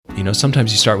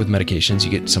sometimes you start with medications,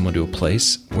 you get someone to a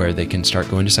place where they can start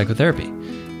going to psychotherapy,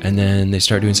 and then they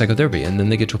start doing psychotherapy, and then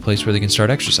they get to a place where they can start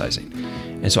exercising.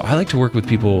 And so I like to work with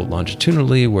people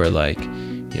longitudinally where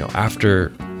after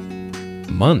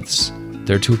months,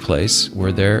 they're to a place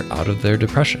where they're out of their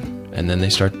depression, and then they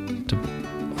start to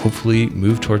hopefully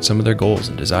move towards some of their goals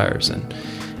and desires.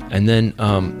 And then,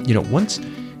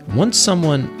 once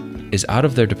someone is out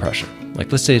of their depression,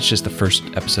 like let's say it's just the first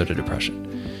episode of depression,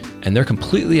 and they're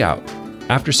completely out,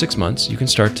 after 6 months, you can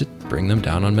start to bring them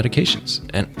down on medications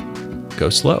and go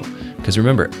slow. Because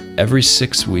remember, every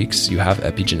 6 weeks you have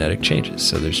epigenetic changes.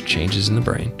 So there's changes in the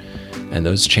brain, and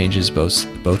those changes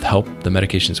both help the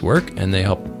medications work, and they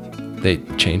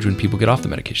change when people get off the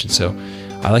medication. So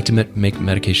I like to make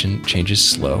medication changes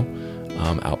slow,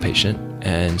 outpatient.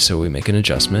 And so we make an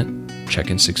adjustment,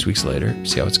 check in 6 weeks later,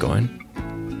 see how it's going.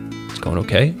 It's going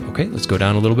okay. Okay, let's go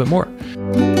down a little bit more.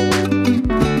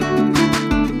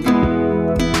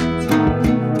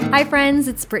 Hi friends,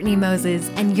 it's Brittany Moses,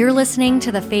 and you're listening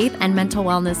to the Faith and Mental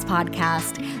Wellness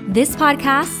Podcast. This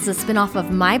podcast is a spinoff of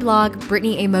my blog,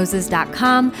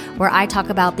 BrittanyAMoses.com, where I talk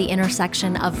about the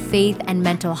intersection of faith and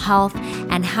mental health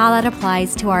and how that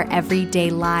applies to our everyday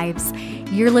lives.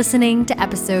 You're listening to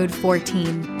episode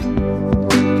 14.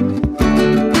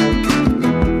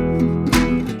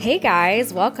 Hey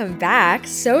guys, welcome back.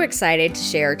 So excited to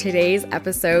share today's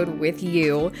episode with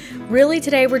you. Really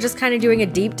today we're just kind of doing a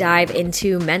deep dive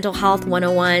into mental health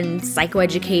 101,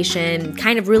 psychoeducation,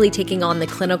 kind of really taking on the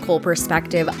clinical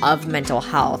perspective of mental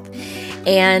health.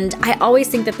 And I always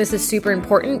think that this is super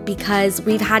important because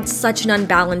we've had such an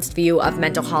unbalanced view of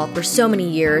mental health for so many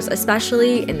years,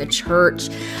 especially in the church,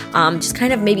 just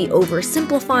kind of maybe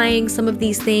oversimplifying some of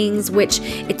these things, which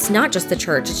it's not just the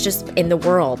church, it's just in the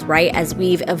world, right? As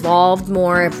we've evolved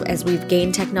more, as we've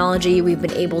gained technology, we've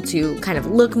been able to kind of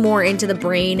look more into the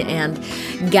brain and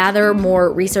gather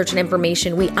more research and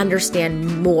information. We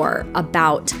understand more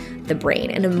about the brain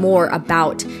and more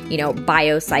about,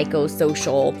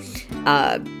 biopsychosocial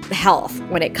health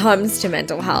when it comes to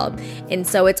mental health. And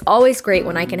so it's always great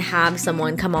when I can have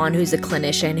someone come on who's a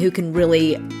clinician who can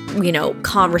really,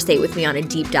 conversate with me on a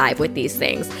deep dive with these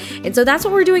things. And so that's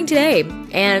what we're doing today.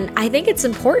 And I think it's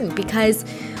important because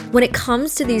when it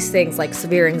comes to these things like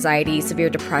severe anxiety, severe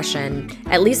depression,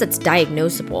 at least it's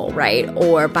diagnosable, right?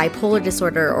 Or bipolar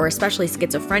disorder, or especially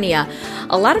schizophrenia,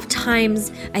 a lot of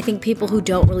times I think people who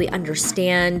don't really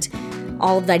understand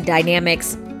all of the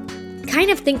dynamics kind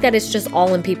of think that it's just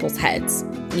all in people's heads,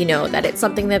 that it's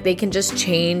something that they can just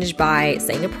change by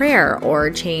saying a prayer or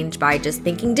change by just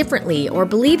thinking differently or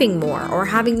believing more or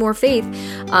having more faith,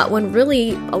 when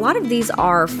really a lot of these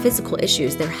are physical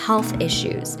issues, they're health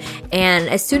issues. And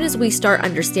as soon as we start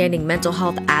understanding mental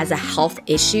health as a health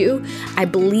issue, I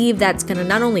believe that's going to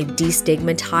not only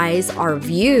destigmatize our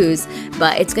views,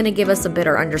 but it's going to give us a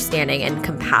better understanding and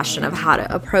compassion of how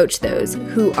to approach those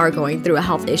who are going through a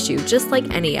health issue, just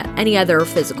like any other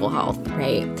physical health,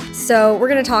 right? So we're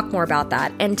going to talk more about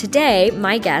that. And today,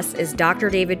 my guest is Dr.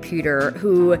 David Puder,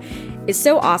 who is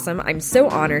so awesome. I'm so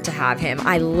honored to have him.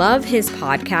 I love his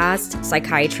podcast,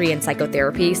 Psychiatry and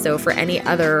Psychotherapy. So for any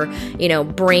other,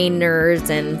 brain nerds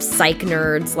and psych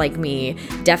nerds like me,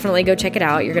 definitely go check it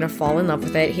out. You're going to fall in love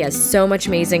with it. He has so much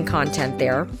amazing content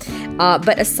there.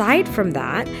 But aside from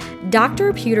that,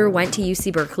 Dr. Puder went to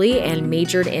UC Berkeley and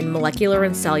majored in molecular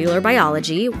and cellular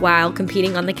biology while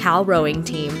competing on the Cal rowing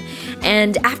team.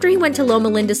 And after he went to Loma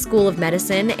Linda School of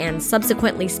Medicine and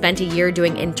subsequently spent a year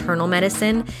doing internal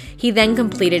medicine, he then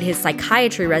completed his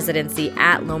psychiatry residency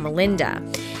at Loma Linda.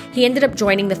 He ended up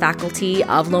joining the faculty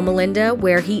of Loma Linda,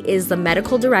 where he is the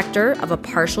medical director of a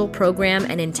partial program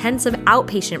and intensive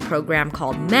outpatient program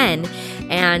called MEN,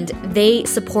 and they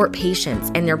support patients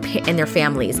and their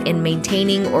families in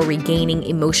maintaining or regaining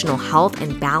emotional health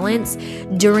and balance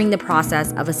during the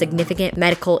process of a significant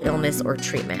medical illness or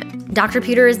treatment. Dr.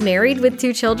 Puder is married with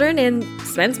 2 children and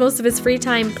spends most of his free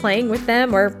time playing with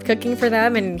them or cooking for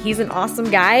them, and he's an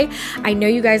awesome guy. I know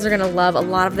you guys are going to love a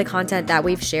lot of the content that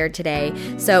we've shared today.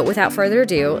 So without further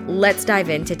ado, let's dive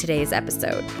into today's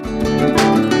episode.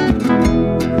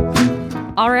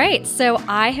 All right, so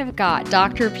I have got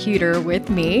Dr. Puder with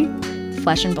me,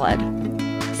 flesh and blood,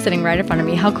 sitting right in front of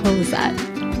me. How cool is that?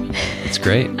 It's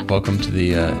great. Welcome to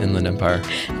the Inland Empire.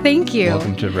 Thank you.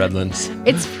 Welcome to Redlands.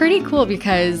 It's pretty cool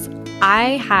because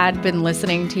I had been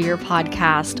listening to your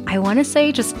podcast, I want to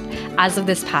say just as of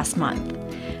this past month,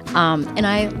 and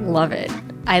I love it.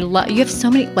 You have so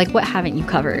many, what haven't you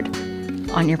covered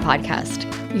on your podcast?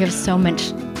 You have so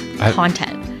much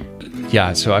content.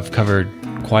 Yeah, so I've covered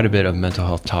quite a bit of mental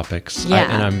health topics.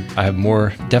 Yeah. I have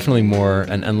definitely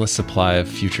an endless supply of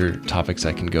future topics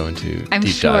I can go into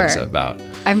deep dives about.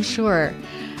 I'm sure.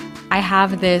 I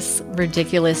have this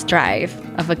ridiculous drive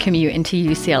of a commute into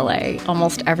UCLA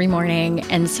almost every morning.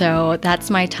 And so that's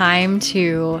my time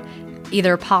to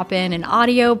either pop in an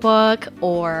audiobook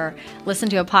or listen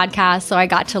to a podcast. So I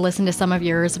got to listen to some of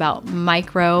yours about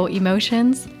micro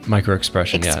emotions.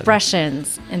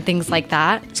 Micro-expressions, and things like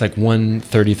that. It's like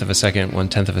 1/30th of a second,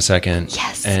 1/10th of a second.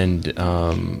 Yes. And,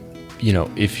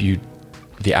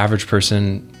 the average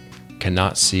person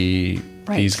cannot see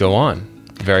these go on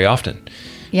very often.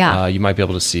 Yeah. You might be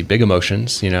able to see big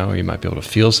emotions, or you might be able to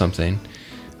feel something.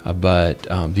 But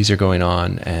these are going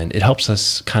on, and it helps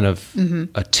us kind of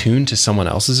attune to someone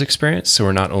else's experience. So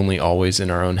we're not only always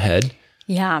in our own head.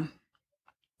 Yeah.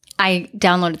 I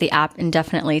downloaded the app and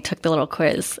definitely took the little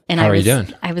quiz. And How are you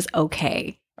doing? I was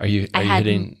okay. Are you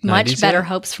hitting much 90s better yet?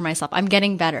 hopes for myself. I'm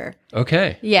getting better.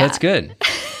 Okay. Yeah. That's good.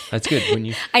 That's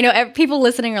good. I know people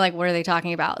listening are like, what are they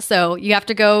talking about? So you have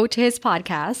to go to his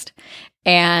podcast,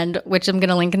 and which I'm going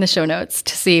to link in the show notes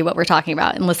to see what we're talking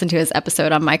about and listen to his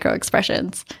episode on micro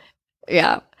expressions.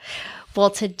 Yeah. Well,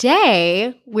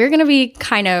 today we're going to be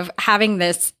kind of having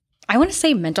this, I want to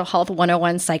say mental health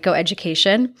 101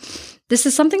 psychoeducation. This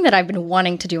is something that I've been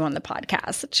wanting to do on the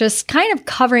podcast, just kind of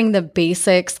covering the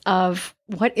basics of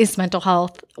what is mental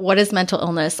health, what is mental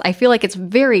illness. I feel like it's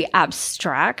very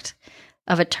abstract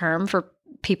of a term for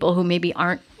people who maybe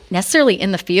aren't necessarily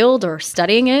in the field or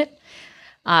studying it.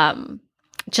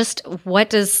 Just what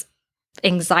does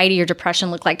anxiety or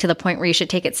depression look like to the point where you should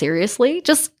take it seriously?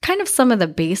 Just kind of some of the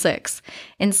basics.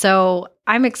 And so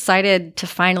I'm excited to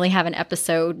finally have an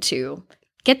episode to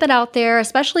get that out there,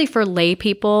 especially for lay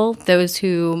people, those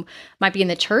who might be in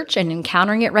the church and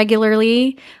encountering it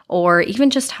regularly, or even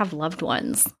just have loved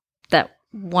ones that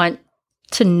want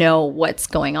to know what's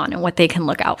going on and what they can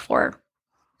look out for.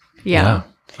 Yeah.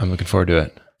 I'm looking forward to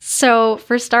it. So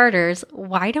for starters,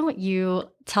 why don't you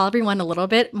tell everyone a little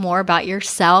bit more about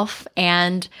yourself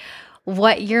and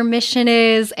what your mission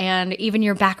is, and even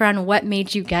your background, what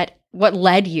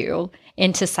led you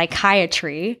into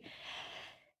psychiatry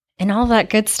and all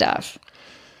that good stuff.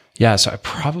 Yeah. So I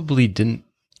probably didn't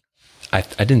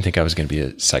think I was going to be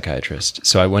a psychiatrist.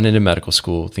 So I went into medical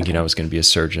school thinking I was going to be a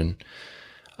surgeon,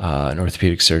 an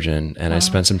orthopedic surgeon. And I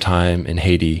spent some time in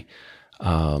Haiti,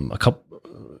 a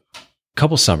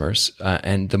couple summers.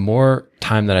 And the more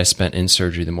time that I spent in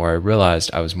surgery, the more I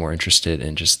realized I was more interested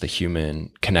in just the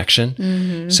human connection.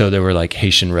 Mm-hmm. So there were like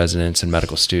Haitian residents and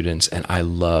medical students, and I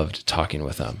loved talking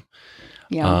with them.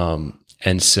 Yeah.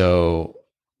 And so,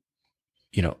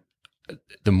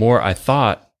 the more I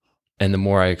thought and the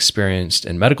more I experienced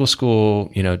in medical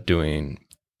school, doing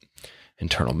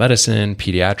internal medicine,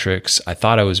 pediatrics, I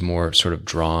thought I was more sort of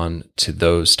drawn to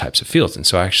those types of fields. And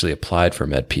so I actually applied for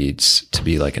med peds to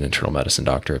be like an internal medicine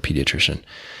doctor, a pediatrician.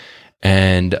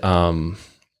 And,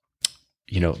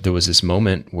 there was this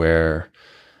moment where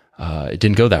it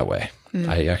didn't go that way.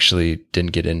 I actually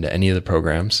didn't get into any of the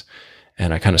programs,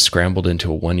 and I kind of scrambled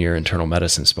into a 1-year internal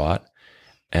medicine spot.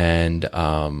 And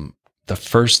the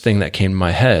first thing that came to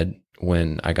my head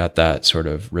when I got that sort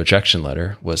of rejection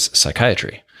letter was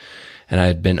psychiatry. And I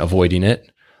had been avoiding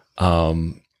it.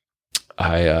 It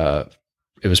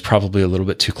was probably a little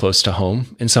bit too close to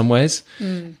home in some ways.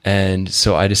 And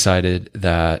so I decided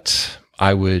that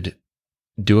I would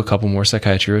do a couple more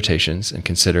psychiatry rotations and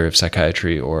consider if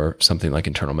psychiatry or something like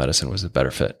internal medicine was a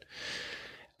better fit.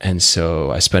 And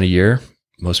so I spent a year.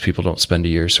 Most people don't spend a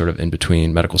year sort of in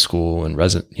between medical school and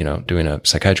doing a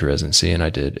psychiatry residency. And I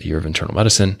did a year of internal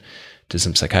medicine, did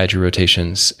some psychiatry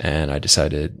rotations, and I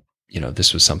decided,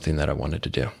 this was something that I wanted to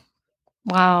do.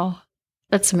 Wow.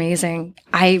 That's amazing.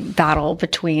 I battle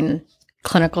between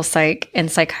clinical psych and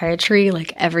psychiatry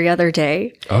like every other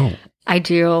day. Oh, I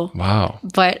do. Wow.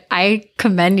 But I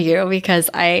commend you because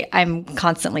I'm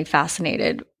constantly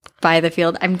fascinated by the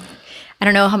field. I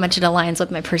don't know how much it aligns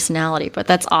with my personality, but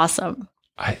that's awesome.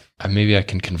 Maybe I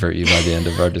can convert you by the end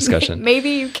of our discussion. Maybe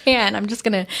you can. I'm just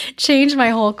going to change my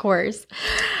whole course.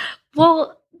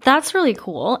 Well, that's really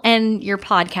cool. And your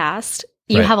podcast,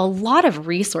 you have a lot of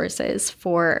resources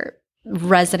for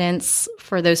residents,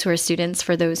 for those who are students,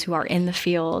 for those who are in the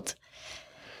field.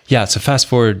 Yeah. So fast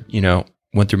forward,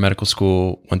 went through medical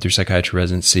school, went through psychiatry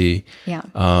residency,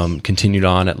 continued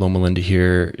on at Loma Linda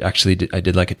here. Actually, I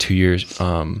did like a 2 years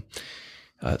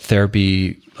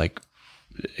therapy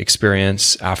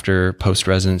experience after post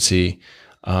residency,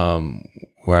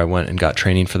 where I went and got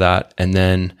training for that. And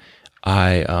then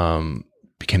I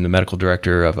became the medical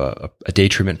director of a day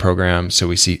treatment program. So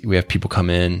we have people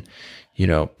come in,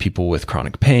 people with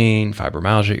chronic pain,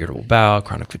 fibromyalgia, irritable bowel,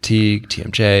 chronic fatigue,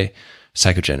 TMJ,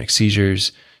 psychogenic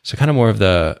seizures. So kind of more of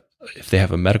if they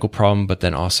have a medical problem, but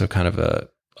then also kind of a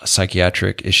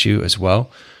psychiatric issue as well,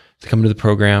 they come to the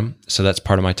program. So that's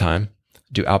part of my time.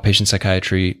 Do outpatient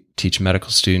psychiatry, teach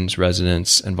medical students,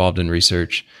 residents involved in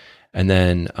research. And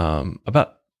then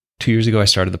about 2 years ago, I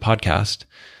started the podcast.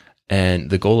 And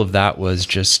the goal of that was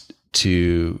just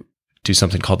to do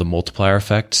something called the multiplier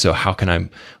effect. So how can I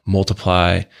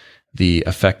multiply the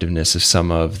effectiveness of some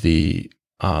of the,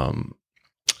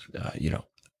 the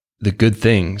good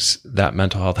things that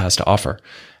mental health has to offer?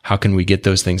 How can we get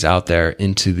those things out there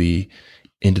into the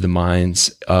minds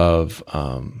of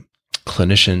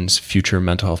clinicians, future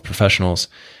mental health professionals?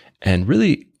 And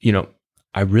really,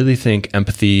 I really think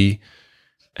empathy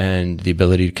and the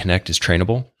ability to connect is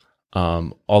trainable.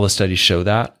 All the studies show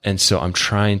that. And so I'm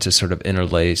trying to sort of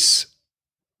interlace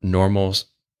normal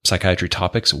psychiatry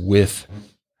topics with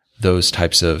those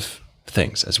types of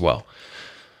things as well.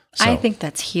 So, I think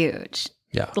that's huge.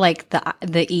 Yeah. Like the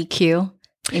EQ,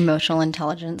 emotional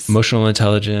intelligence,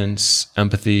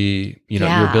 empathy,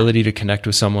 your ability to connect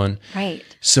with someone. Right.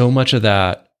 So much of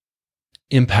that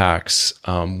impacts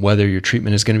whether your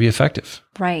treatment is going to be effective.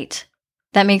 Right.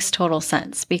 That makes total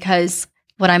sense, because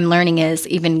what I'm learning is,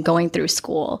 even going through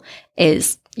school,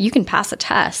 is you can pass a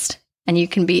test and you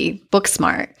can be book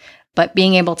smart, but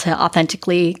being able to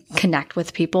authentically connect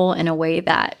with people in a way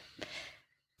that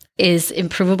is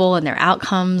improvable in their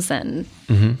outcomes and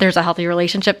there's a healthy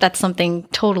relationship, that's something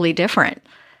totally different.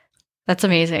 That's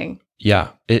amazing. Yeah.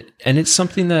 It's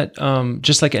something that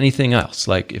just like anything else,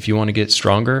 like if you want to get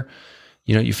stronger,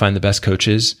 you find the best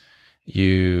coaches,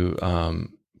 you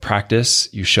practice,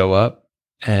 you show up,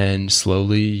 and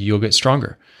slowly you'll get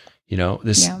stronger.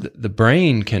 The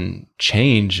brain can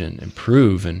change and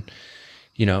improve. And,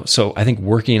 so I think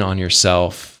working on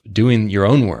yourself, doing your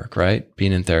own work, right?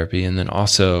 Being in therapy, and then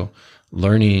also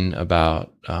learning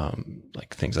about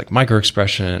like things like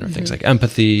microexpression or things like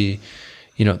empathy,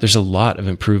 there's a lot of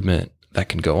improvement that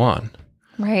can go on.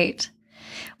 Right.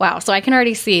 Wow. So I can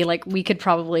already see, like, we could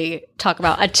probably talk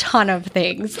about a ton of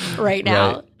things right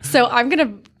now. Right. So I'm going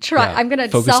to try, I'm going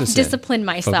to self-discipline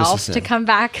myself to come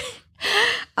back.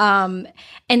 And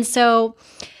so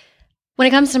when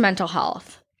it comes to mental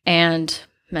health and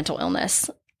mental illness,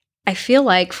 I feel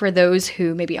like for those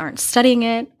who maybe aren't studying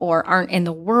it or aren't in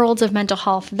the world of mental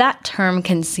health, that term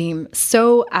can seem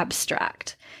so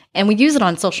abstract. And we use it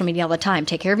on social media all the time.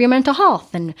 Take care of your mental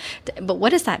health. But what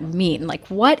does that mean? Like,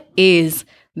 what is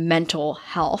mental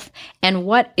health and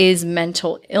what is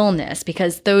mental illness?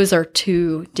 Because those are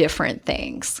two different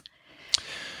things.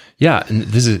 Yeah, and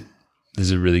this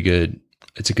is a really good.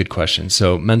 It's a good question.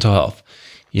 So mental health,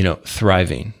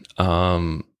 thriving,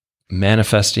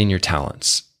 manifesting your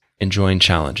talents, enjoying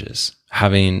challenges,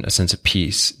 having a sense of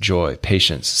peace, joy,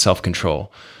 patience,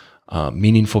 self-control,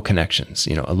 meaningful connections,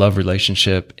 a love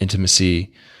relationship,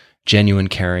 intimacy, genuine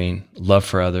caring, love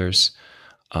for others,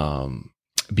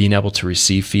 being able to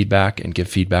receive feedback and give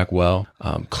feedback well,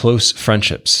 close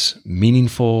friendships,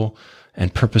 meaningful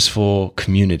and purposeful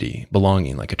community,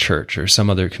 belonging like a church or some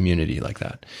other community like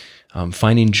that.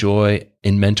 Finding joy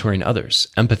in mentoring others,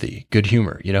 empathy, good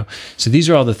humor, So these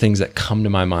are all the things that come to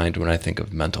my mind when I think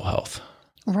of mental health.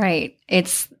 Right.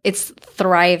 It's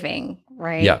thriving,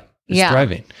 right? Yeah. It's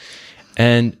thriving.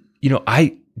 And,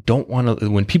 I don't want to,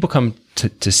 when people come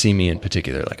to see me in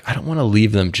particular, like, I don't want to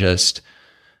leave them just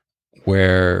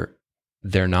where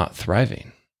they're not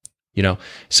thriving,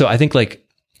 So I think, like,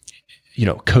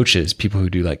 coaches, people who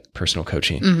do like personal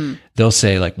coaching, they'll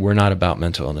say, like, we're not about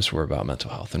mental illness, we're about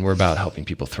mental health, and we're about helping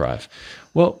people thrive.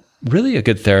 Well, really a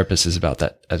good therapist is about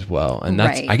that as well. And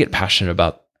that's, I get passionate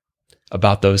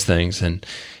about those things. And,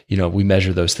 we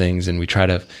measure those things and we try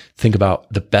to think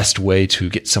about the best way to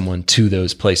get someone to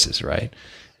those places. Right.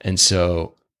 And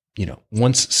so,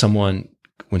 when someone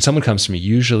comes to me,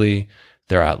 usually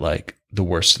they're at like the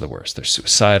worst of the worst. They're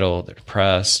suicidal, they're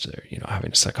depressed, they're,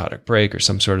 having a psychotic break or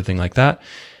some sort of thing like that.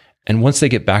 And once they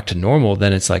get back to normal,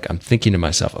 then it's like, I'm thinking to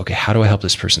myself, okay, how do I help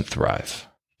this person thrive?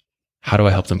 How do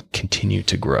I help them continue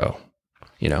to grow?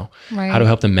 How do I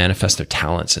help them manifest their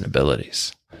talents and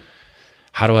abilities?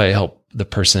 How do I help the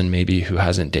person maybe who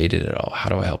hasn't dated at all? How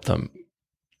do I help them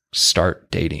start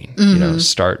dating?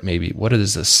 Start maybe, what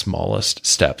is the smallest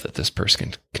step that this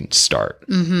person can start,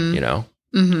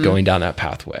 going down that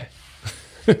pathway?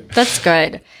 That's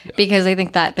good, because I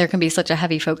think that there can be such a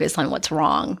heavy focus on what's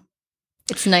wrong.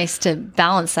 It's nice to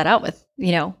balance that out with,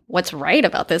 what's right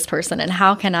about this person and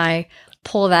how can I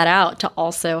pull that out to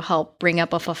also help bring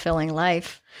up a fulfilling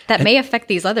life that may affect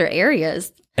these other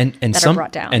areas that are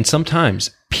brought down. And sometimes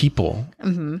people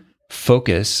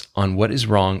focus on what is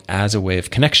wrong as a way of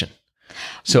connection.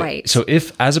 So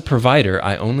if as a provider,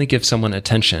 I only give someone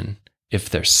attention if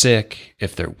they're sick,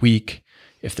 if they're weak,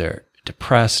 if they're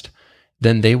depressed,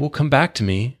 then they will come back to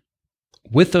me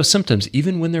with those symptoms,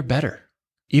 even when they're better,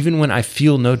 even when I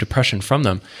feel no depression from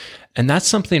them. And that's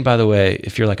something, by the way,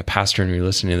 if you're like a pastor and you're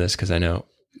listening to this, because I know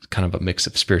it's kind of a mix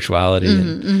of spirituality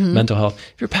and mental health.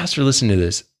 If you're a pastor listening to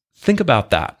this, think about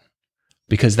that.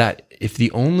 Because that, if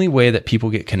the only way that people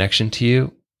get connection to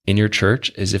you in your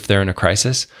church is if they're in a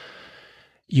crisis,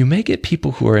 you may get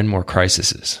people who are in more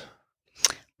crises.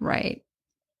 Right.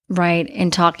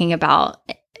 And talking about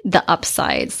the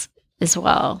upsides as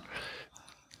well.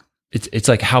 It's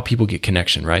like how people get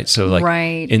connection, right? So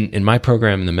like in my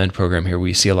program, in the MEND program here,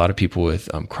 we see a lot of people with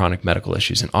chronic medical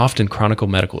issues, and often chronic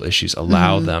medical issues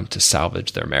allow them to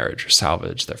salvage their marriage or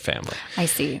salvage their family. I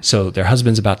see. So their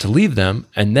husband's about to leave them,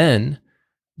 and then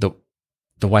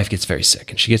the wife gets very sick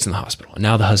and she gets in the hospital, and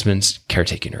now the husband's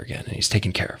caretaking her again and he's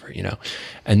taking care of her,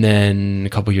 and then a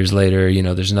couple years later,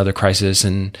 there's another crisis,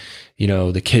 and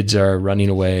the kids are running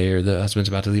away or the husband's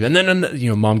about to leave, and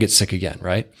then mom gets sick again,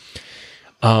 right?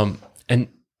 And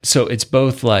so it's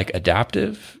both like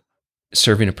adaptive,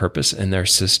 serving a purpose in their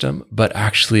system, but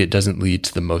actually it doesn't lead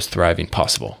to the most thriving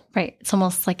possible. Right. It's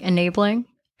almost like enabling.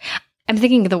 I'm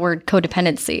thinking of the word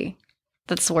codependency.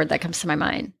 That's the word that comes to my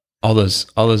mind. All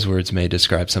those words may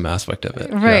describe some aspect of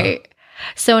it. Right. Yeah.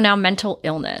 So now mental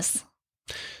illness.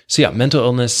 So mental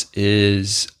illness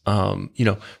is,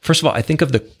 first of all, I think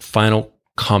of the final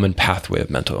common pathway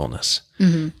of mental illness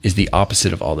is the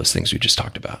opposite of all those things we just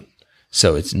talked about.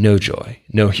 So it's no joy,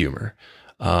 no humor,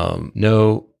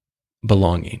 no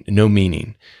belonging, no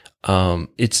meaning.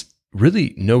 It's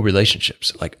really no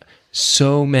relationships. Like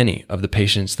so many of the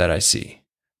patients that I see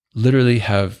literally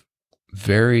have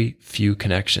very few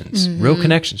connections, real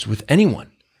connections with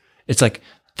anyone. It's like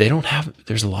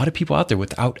there's a lot of people out there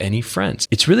without any friends.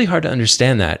 It's really hard to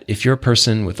understand that if you're a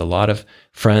person with a lot of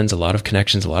friends, a lot of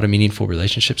connections, a lot of meaningful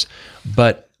relationships,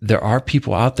 but there are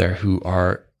people out there who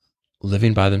are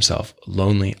living by themselves,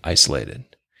 lonely, isolated.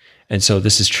 And so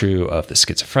this is true of the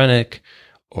schizophrenic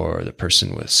or the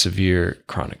person with severe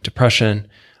chronic depression.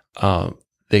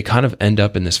 They kind of end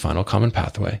up in this final common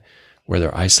pathway where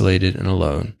they're isolated and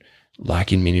alone,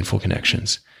 lacking meaningful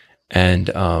connections. And,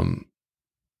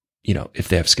 if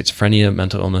they have schizophrenia,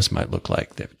 mental illness might look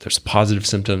like there's positive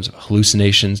symptoms,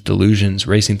 hallucinations, delusions,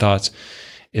 racing thoughts.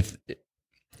 If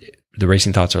the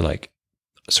racing thoughts are like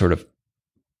sort of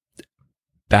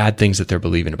bad things that they're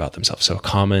believing about themselves. So a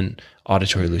common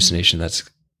auditory hallucination that's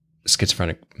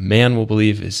schizophrenic man will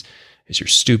believe is you're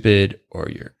stupid, or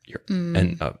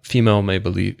and a female may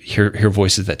hear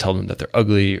voices that tell them that they're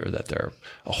ugly or that they're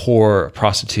a whore or a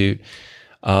prostitute.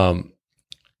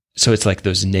 So it's like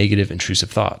those negative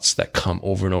intrusive thoughts that come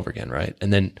over and over again, right?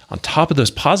 And then on top of those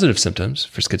positive symptoms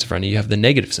for schizophrenia, you have the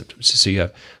negative symptoms. So you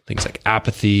have things like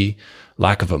apathy,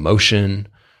 lack of emotion,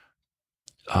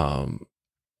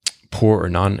 poor or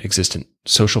non-existent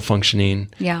social functioning.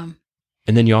 Yeah.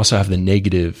 And then you also have the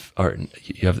negative,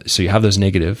 you have those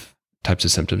negative types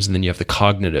of symptoms, and then you have the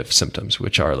cognitive symptoms,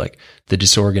 which are like the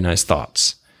disorganized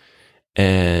thoughts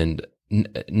and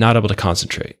not able to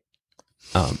concentrate.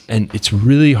 And it's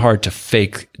really hard to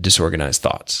fake disorganized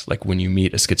thoughts. Like when you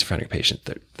meet a schizophrenic patient,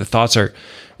 the thoughts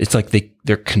it's like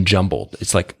they're conjumbled.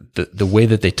 It's like the way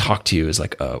that they talk to you is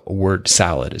like a word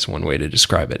salad is one way to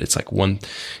describe it. It's like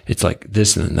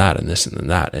this and then that and this and then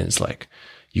that. And it's like,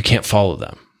 you can't follow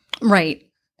them. Right.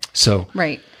 So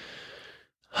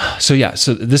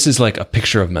this is like a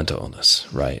picture of mental illness,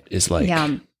 right? It's like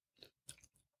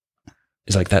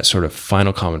that sort of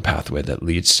final common pathway that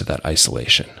leads to that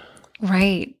isolation.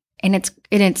 Right. And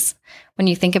it's when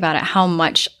you think about it, how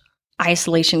much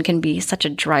isolation can be such a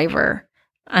driver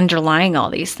underlying all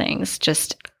these things,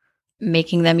 just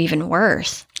making them even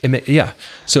worse.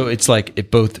 So it's like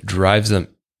it both drives them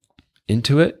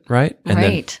into it, right? And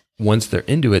then once they're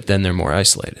into it, then they're more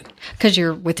isolated. Because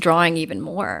you're withdrawing even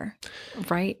more,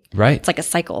 right? Right. It's like a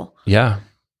cycle. Yeah.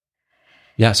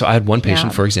 Yeah. So I had one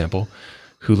patient, for example,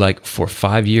 who for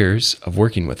 5 years of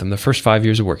working with him, the first 5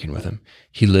 years of working with him,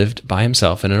 he lived by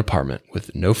himself in an apartment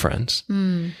with no friends.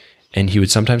 And he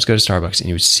would sometimes go to Starbucks and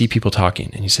he would see people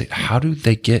talking, and he'd say, how do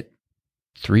they get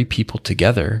 3 people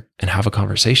together and have a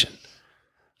conversation?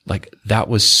 Like that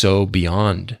was so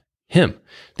beyond him.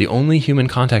 The only human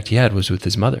contact he had was with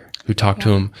his mother, who talked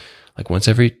to him like once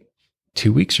every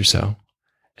 2 weeks or so.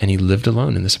 And he lived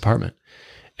alone in this apartment.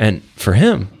 And for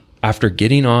him, after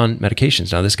getting on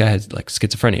medications, now this guy had like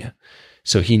schizophrenia,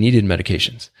 so he needed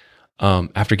medications.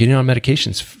 After getting on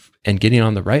medications and getting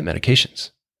on the right medications,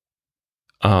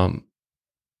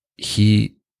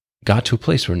 he got to a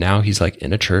place where now he's like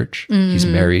in a church, he's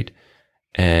married,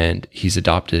 and he's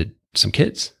adopted some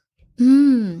kids.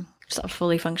 Just a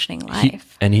fully functioning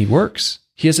life. And he works.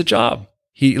 He has a job.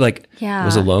 He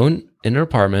was alone in an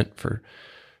apartment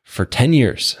for 10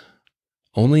 years.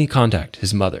 Only contact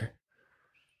his mother.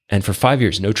 And for 5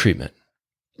 years, no treatment.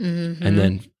 And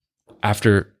then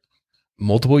after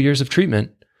multiple years of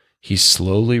treatment, he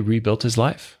slowly rebuilt his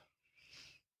life.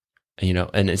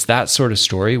 And it's that sort of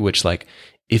story, which like,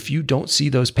 if you don't see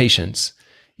those patients,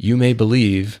 you may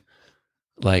believe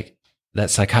like that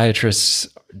psychiatrists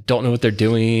don't know what they're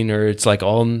doing, or it's like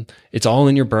it's all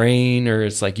in your brain, or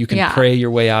it's like you can pray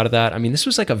your way out of that. I mean, he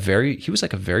was like a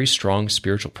very strong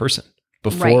spiritual person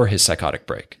before his psychotic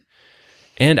break.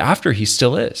 And after, he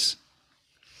still is.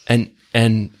 And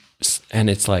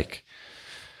it's like,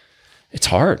 it's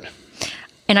hard.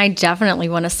 And I definitely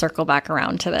want to circle back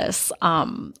around to this.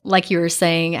 Like you were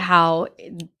saying, how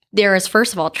there is,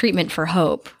 first of all, treatment for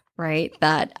hope, right?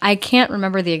 That I can't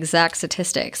remember the exact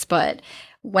statistics, but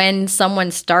when someone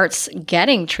starts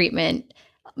getting treatment,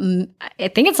 I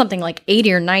think it's something like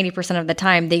 80 or 90% of the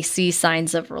time they see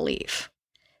signs of relief,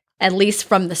 at least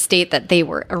from the state that they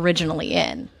were originally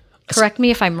in. Correct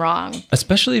me if I'm wrong.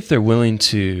 Especially if they're willing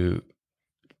to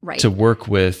work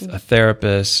with a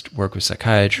therapist, work with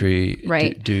psychiatry,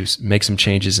 make some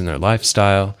changes in their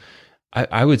lifestyle.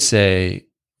 I would say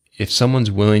if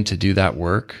someone's willing to do that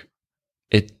work,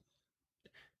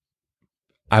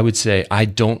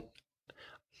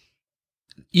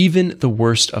 even the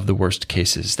worst of the worst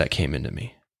cases that came into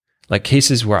me, like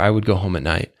cases where I would go home at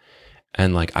night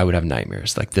and like I would have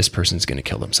nightmares, like this person's going to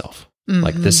kill themselves.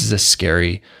 Like this is a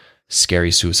scary,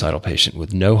 scary suicidal patient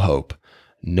with no hope,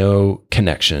 no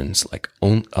connections, like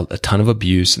a ton of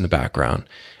abuse in the background,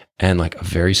 and like a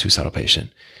very suicidal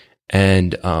patient.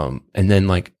 And then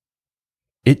like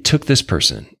it took this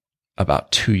person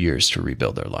about 2 years to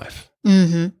rebuild their life,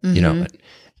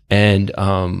 and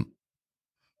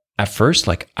at first,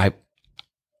 like I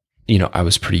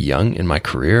was pretty young in my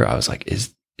career. I was like,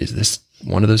 is this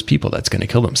one of those people that's going to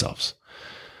kill themselves?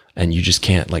 And you just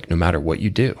can't, like, no matter what you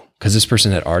do, because this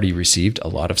person had already received a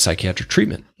lot of psychiatric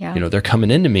treatment. Yeah. They're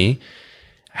coming into me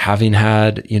having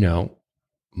had,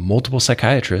 multiple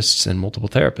psychiatrists and multiple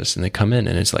therapists, and they come in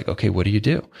and it's like, okay, what do you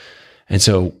do? And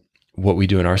so what we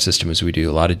do in our system is we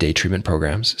do a lot of day treatment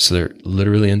programs. So they're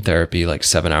literally in therapy, like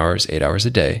 7 hours, 8 hours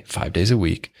a day, 5 days a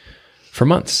week for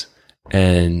months.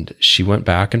 And she went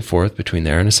back and forth between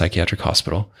there and a psychiatric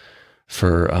hospital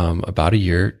for about a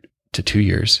year to 2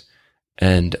 years.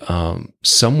 And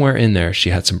somewhere in there, she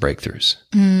had some breakthroughs.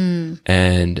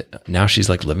 And now she's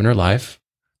like living her life,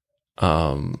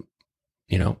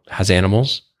 has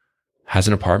animals, has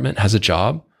an apartment, has a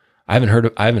job. I haven't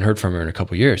heard from her in a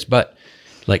couple of years, but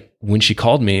like when she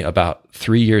called me about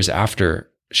 3 years after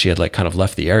she had like kind of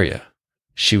left the area,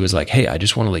 she was like, "Hey, I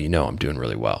just want to let you know I'm doing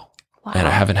really well." Wow. And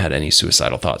I haven't had any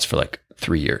suicidal thoughts for like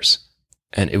 3 years.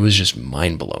 And it was just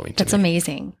mind blowing. That's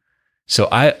amazing. So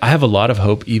I have a lot of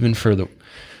hope even for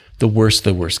the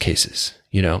worst cases,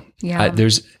 Yeah.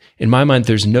 In my mind,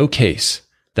 there's no case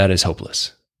that is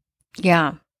hopeless.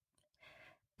 Yeah.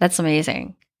 That's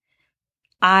amazing.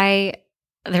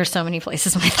 There's so many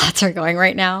places my thoughts are going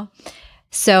right now.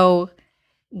 So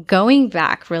going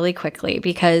back really quickly,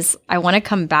 because I want to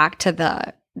come back to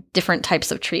the different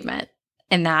types of treatment,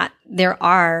 and that there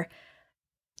are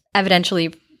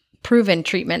evidentially proven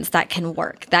treatments that can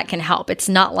work, that can help. It's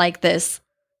not like this,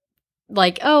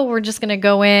 like, oh, we're just going to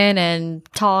go in and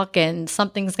talk and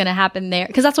something's going to happen there.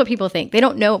 Because that's what people think. They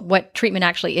don't know what treatment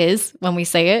actually is when we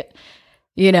say it,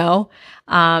 So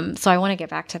I want to get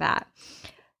back to that.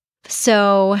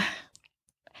 So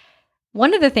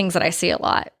one of the things that I see a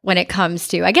lot when it comes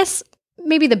to, I guess,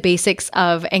 maybe the basics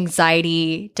of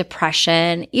anxiety,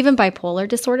 depression, even bipolar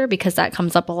disorder, because that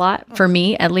comes up a lot for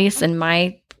me, at least in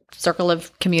my circle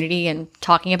of community and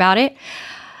talking about it.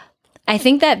 I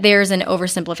think that there's an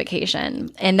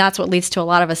oversimplification, and that's what leads to a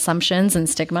lot of assumptions and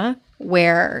stigma,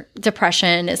 where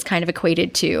depression is kind of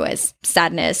equated to as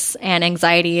sadness, and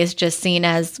anxiety is just seen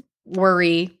as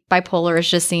worry. Bipolar is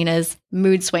just seen as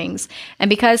mood swings. And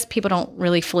because people don't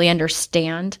really fully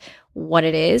understand what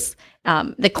it is,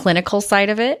 the clinical side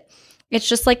of it, it's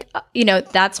just like,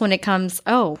 that's when it comes,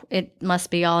 oh, it must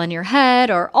be all in your head,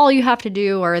 or all you have to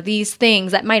do are these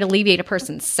things that might alleviate a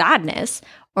person's sadness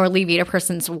or alleviate a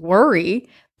person's worry.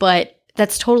 But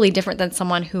that's totally different than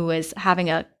someone who is having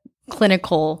a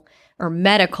clinical or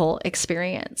medical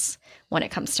experience when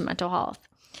it comes to mental health.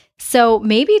 So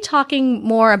maybe talking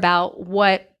more about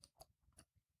what,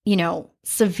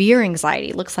 severe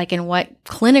anxiety looks like and what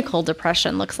clinical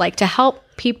depression looks like to help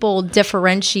people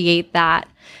differentiate that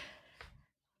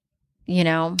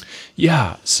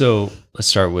Yeah. So let's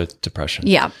start with depression.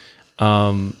 Yeah.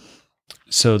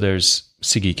 So there's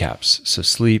SIGI caps. So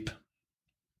sleep,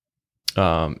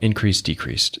 increased,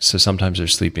 decreased. So sometimes they're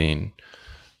sleeping,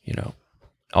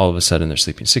 all of a sudden they're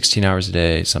sleeping 16 hours a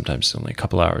day, sometimes only a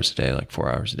couple hours a day, like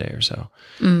 4 hours a day or so.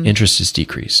 Interest is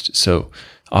decreased. So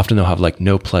often they'll have like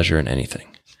no pleasure in anything.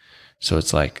 So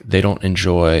it's like they don't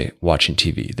enjoy watching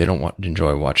TV. They don't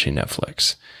enjoy watching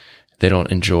Netflix. They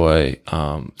don't enjoy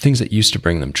things that used to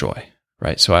bring them joy,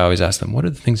 right? So I always ask them, what are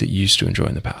the things that you used to enjoy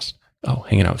in the past? Oh,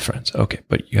 hanging out with friends. Okay,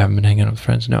 but you haven't been hanging out with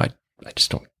friends? No, I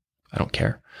don't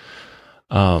care.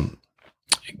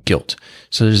 Guilt.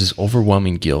 So there's this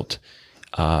overwhelming guilt.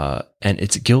 And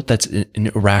it's guilt that's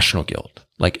an irrational guilt.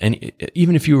 Like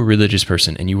even if you were a religious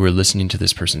person and you were listening to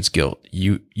this person's guilt,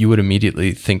 you would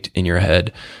immediately think in your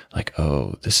head, like,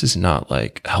 oh, this is not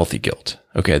like healthy guilt.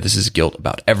 Okay, this is guilt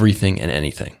about everything and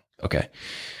anything. Okay.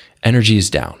 Energy is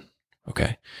down.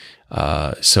 Okay.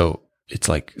 So it's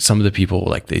like some of the people,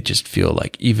 like they just feel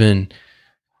like even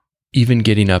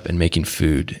getting up and making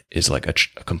food is like a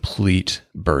complete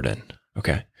burden.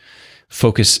 Okay.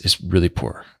 Focus is really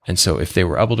poor. And so if they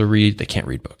were able to read, they can't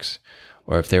read books.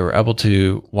 Or if they were able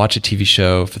to watch a TV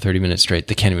show for 30 minutes straight,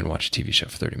 they can't even watch a TV show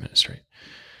for 30 minutes straight.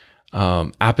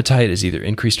 Appetite is either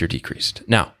increased or decreased.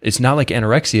 Now, it's not like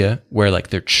anorexia where like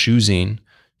they're choosing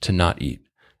to not eat.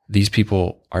 These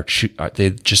people they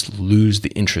just lose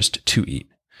the interest to eat.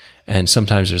 And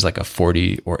sometimes there's like a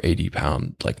 40 or 80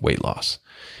 pound like weight loss.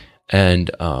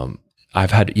 And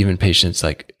I've had even patients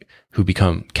like who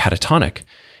become catatonic,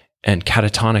 and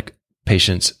catatonic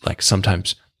patients like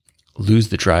sometimes lose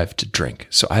the drive to drink.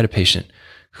 So I had a patient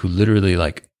who literally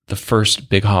like the first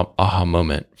big aha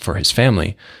moment for his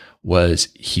family was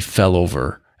he fell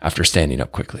over after standing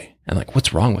up quickly. And like,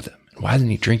 what's wrong with him? Why isn't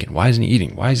he drinking? Why isn't he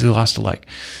eating? Why has he lost to like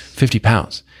 50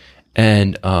 pounds?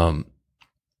 And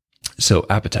so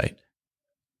appetite.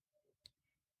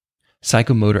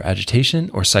 Psychomotor agitation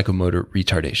or psychomotor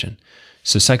retardation.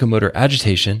 So psychomotor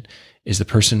agitation is the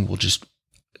person will just,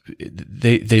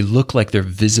 they look like they're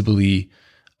visibly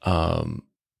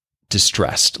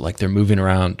distressed, like they're moving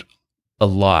around a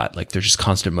lot, like they're just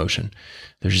constant motion.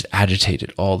 They're just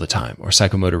agitated all the time. Or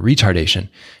psychomotor retardation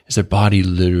is their body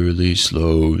literally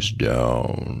slows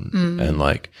down. And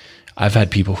like I've had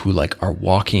people who like are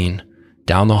walking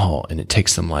down the hall and it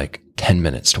takes them like 10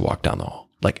 minutes to walk down the hall.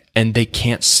 Like, and they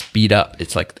can't speed up.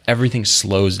 It's like everything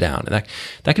slows down. And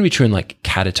that can be true in like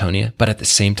catatonia, but at the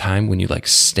same time, when you like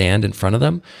stand in front of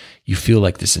them, you feel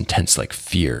like this intense like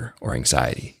fear or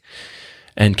anxiety.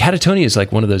 And catatonia is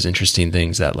like one of those interesting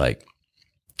things that like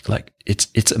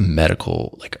it's a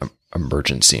medical like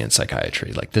emergency in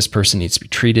psychiatry. Like this person needs to be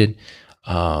treated,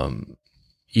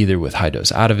 either with high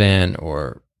dose Ativan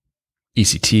or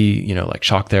ECT, like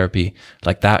shock therapy,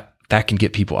 like that can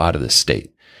get people out of this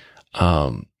state.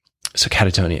 So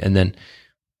catatonia. And then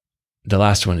the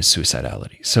last one is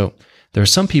suicidality. So there are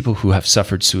some people who have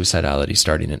suffered suicidality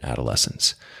starting in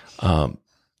adolescence.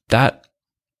 That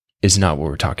is not what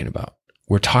we're talking about.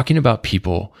 We're talking about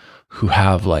people who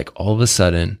have like all of a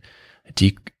sudden,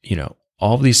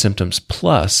 all of these symptoms,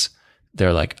 plus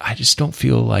they're like, I just don't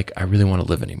feel like I really want to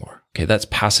live anymore. Okay. That's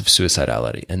passive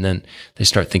suicidality. And then they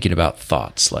start thinking about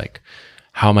thoughts like,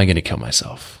 how am I going to kill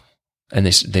myself? And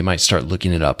they might start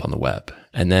looking it up on the web,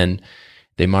 and then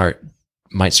they might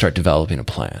start developing a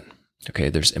plan. Okay.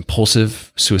 There's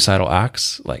impulsive suicidal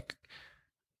acts, like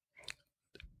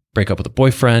break up with a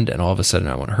boyfriend and all of a sudden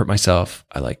I want to hurt myself.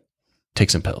 I like take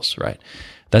some pills, right?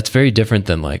 That's very different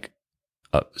than like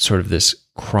sort of this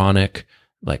chronic,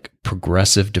 like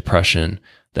progressive depression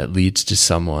that leads to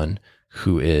someone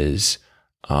who is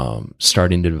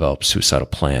starting to develop suicidal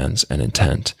plans and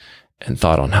intent and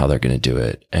thought on how they're going to do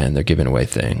it. And they're giving away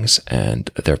things and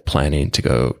they're planning to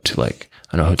go to like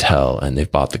a hotel and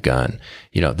they've bought the gun.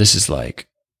 This is like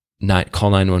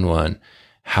call 911,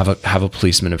 have a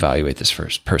policeman evaluate this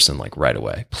first person like right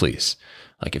away, please.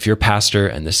 Like if you're a pastor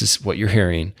and this is what you're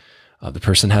hearing, the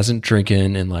person hasn't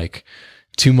drinking in like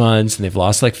 2 months and they've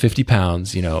lost like 50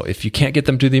 pounds, if you can't get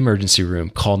them to the emergency room,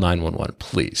 call 911,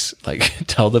 please. Like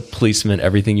tell the policeman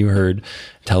everything you heard,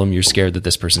 tell them you're scared that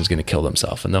this person's going to kill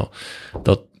themselves. And they'll,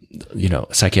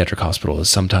 a psychiatric hospital is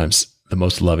sometimes the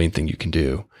most loving thing you can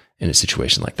do in a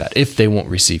situation like that. If they won't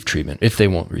receive treatment, if they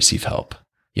won't receive help,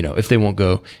 if they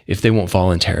won't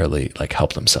voluntarily like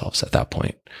help themselves at that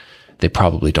point, they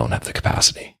probably don't have the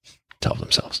capacity to help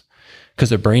themselves because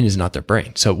their brain is not their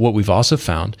brain. So what we've also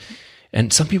found,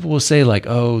 and some people will say like,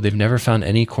 oh, they've never found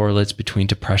any correlates between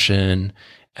depression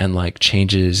and like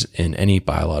changes in any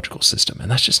biological system. And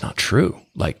that's just not true.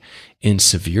 Like in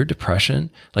severe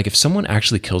depression, like if someone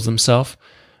actually kills themselves,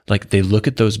 like they look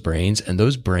at those brains, and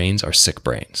those brains are sick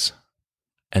brains.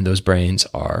 And those brains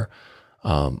are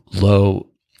low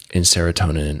in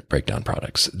serotonin breakdown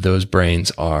products. Those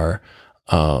brains are,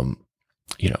 the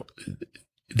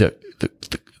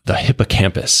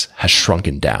hippocampus has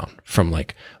shrunken down from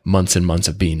like months and months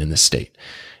of being in this state.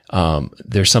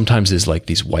 There sometimes is like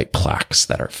these white plaques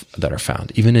that are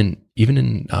found, even in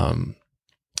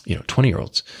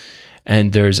 20-year-olds,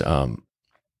 and there's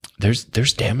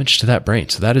damage to that brain.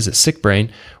 So that is a sick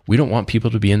brain. We don't want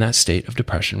people to be in that state of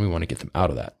depression. We want to get them out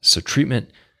of that. So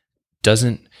treatment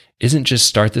isn't just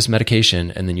start this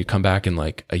medication and then you come back in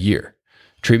like a year.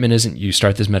 Treatment isn't you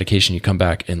start this medication, you come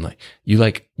back and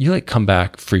you come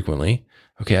back frequently,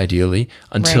 okay, ideally,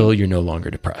 until you're no longer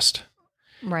depressed.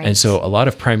 Right. And so a lot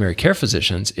of primary care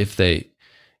physicians, if they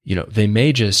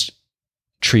may just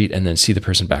treat and then see the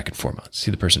person back in 4 months,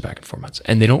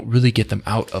 and they don't really get them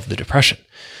out of the depression.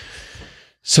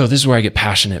 So this is where I get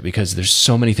passionate, because there's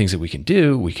so many things that we can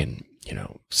do. We can,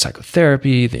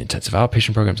 psychotherapy, the intensive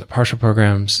outpatient programs, the partial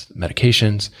programs,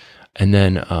 medications, and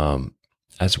then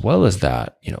as well as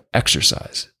that,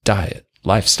 exercise, diet,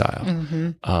 lifestyle,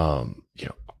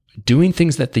 doing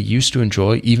things that they used to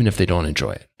enjoy, even if they don't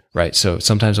enjoy it, right? So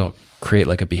sometimes I'll create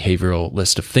like a behavioral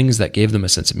list of things that gave them a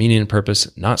sense of meaning and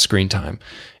purpose, not screen time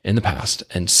in the past,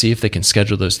 and see if they can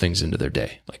schedule those things into their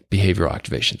day, like behavioral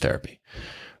activation therapy,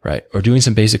 right? Or doing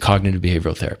some basic cognitive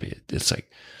behavioral therapy. It's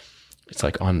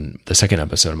like on the second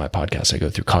episode of my podcast, I go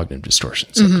through cognitive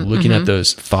distortions, looking at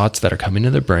those thoughts that are coming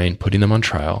to their brain, putting them on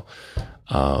trial,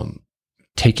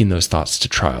 taking those thoughts to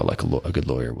trial like a good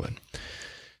lawyer would.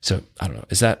 So I don't know.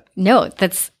 Is that? No,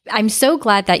 I'm so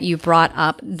glad that you brought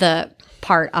up the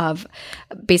part of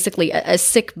basically a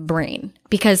sick brain,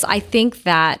 because I think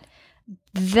that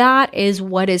is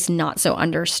what is not so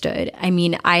understood. I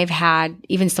mean, I've had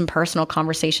even some personal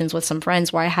conversations with some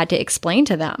friends where I had to explain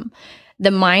to them,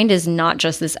 the mind is not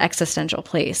just this existential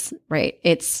place, right?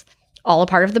 It's all a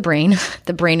part of the brain.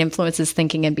 The brain influences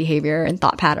thinking and behavior and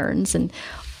thought patterns, and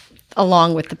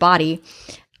along with the body.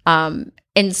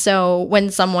 And so when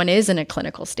someone is in a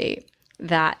clinical state,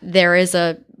 that there is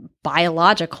a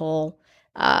biological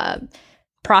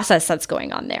process that's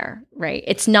going on there, right?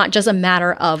 It's not just a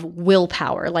matter of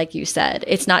willpower, like you said.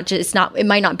 It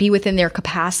might not be within their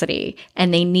capacity,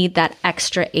 and they need that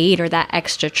extra aid or that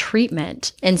extra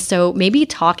treatment. And so maybe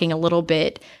talking a little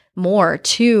bit more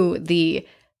to the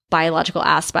biological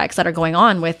aspects that are going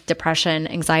on with depression,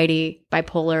 anxiety,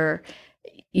 bipolar,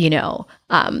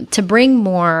 to bring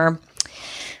more,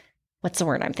 what's the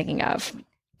word I'm thinking of?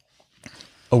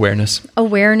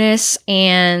 Awareness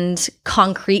and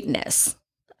concreteness,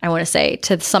 I want to say,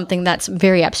 to something that's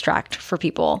very abstract for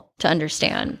people to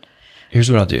understand.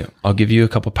 Here's what I'll do. I'll give you a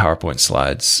couple PowerPoint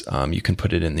slides. You can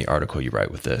put it in the article you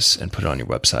write with this and put it on your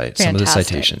website. Fantastic. Some of the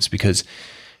citations, because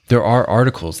there are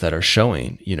articles that are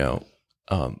showing,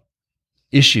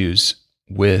 issues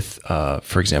with,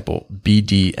 for example,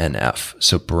 BDNF,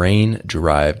 so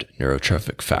brain-derived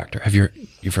neurotrophic factor.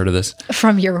 You've heard of this?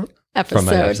 From your episode. From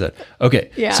my episode. Okay.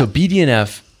 Yeah. So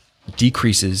BDNF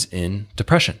decreases in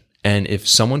depression. And if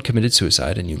someone committed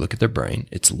suicide and you look at their brain,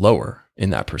 it's lower in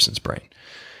that person's brain.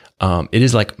 It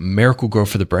is like miracle grow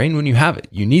for the brain when you have it.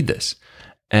 You need this.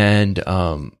 And,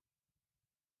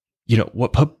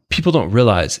 what people don't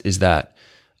realize is that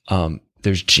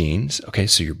there's genes. Okay.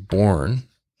 So you're born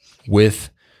with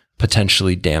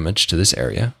potentially damage to this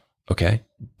area. Okay.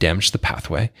 Damage to the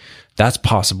pathway. That's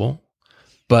possible.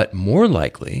 But more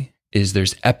likely is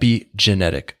there's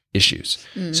epigenetic issues.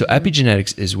 Mm-hmm. So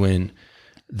epigenetics is when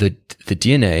the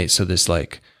DNA, so this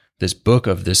book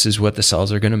of this is what the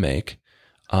cells are going to make,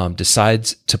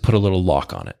 decides to put a little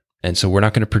lock on it. And so we're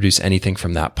not going to produce anything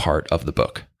from that part of the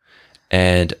book.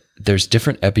 And there's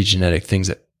different epigenetic things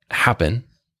that happen,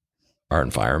 our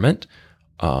environment,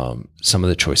 some of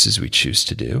the choices we choose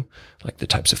to do, like the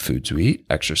types of foods we eat,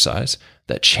 exercise,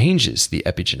 that changes the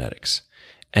epigenetics.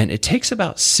 And it takes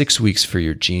about 6 weeks for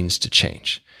your genes to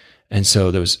change. And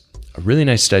so there was a really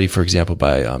nice study, for example,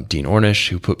 by Dean Ornish,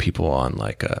 who put people on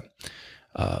like a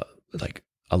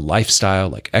lifestyle,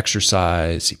 like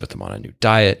exercise. He put them on a new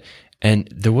diet. And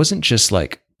there wasn't just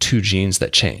like 2 genes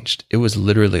that changed. It was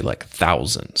literally like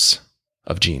thousands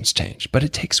of genes changed, but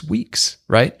it takes weeks,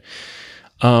 right?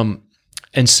 And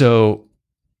so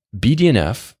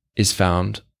BDNF is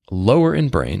found lower in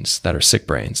brains that are sick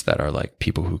brains, that are like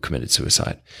people who committed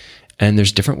suicide. And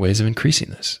there's different ways of increasing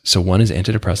this. So one is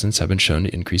antidepressants have been shown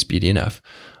to increase BDNF.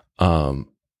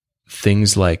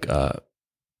 Things like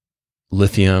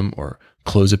lithium or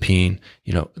clozapine,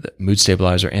 mood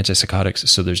stabilizer, antipsychotics.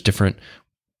 So there's different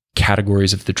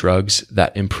categories of the drugs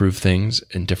that improve things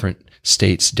in different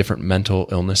states, different mental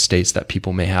illness states that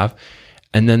people may have.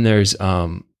 And then there's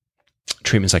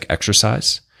treatments like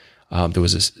exercise. There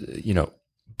was this,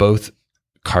 both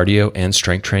cardio and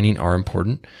strength training are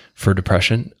important for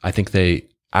depression. I think they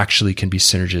actually can be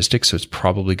synergistic. So it's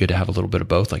probably good to have a little bit of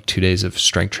both, like 2 days of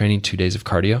strength training, 2 days of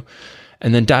cardio,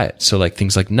 and then diet. So like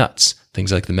things like nuts,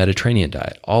 things like the Mediterranean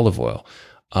diet, olive oil.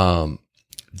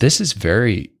 This is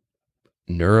very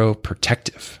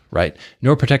neuroprotective, right?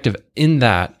 Neuroprotective in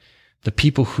that the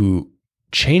people who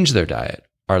change their diet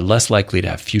are less likely to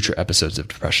have future episodes of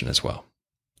depression as well.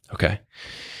 Okay.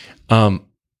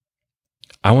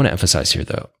 I want to emphasize here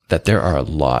though, that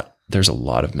there's a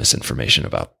lot of misinformation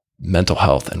about mental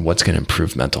health and what's going to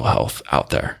improve mental health out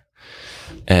there.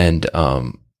 And,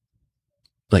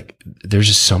 there's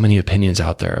just so many opinions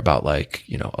out there about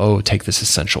take this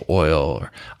essential oil,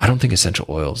 or I don't think essential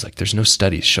oils, there's no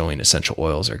studies showing essential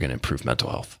oils are going to improve mental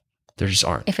health. There just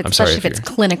aren't. Especially if it's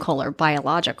clinical or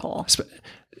biological.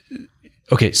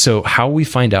 Okay. So how we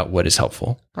find out what is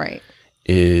helpful, right,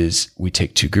 is we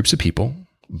take two groups of people,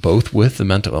 both with the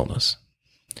mental illness.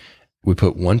 We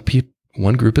put one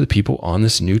group of the people on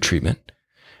this new treatment,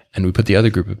 and we put the other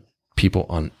group of people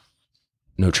on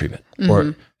no treatment,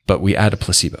 but we add a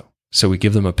placebo. So we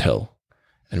give them a pill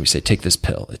and we say, take this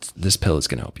pill. This pill is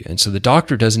going to help you. And so the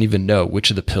doctor doesn't even know which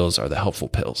of the pills are the helpful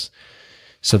pills.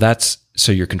 So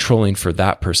you're controlling for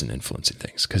that person influencing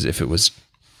things. Because if it was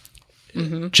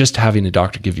just having a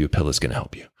doctor give you a pill is going to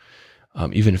help you,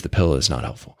 even if the pill is not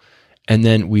helpful. And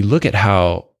then we look at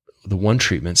how the one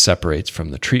treatment separates from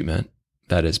the treatment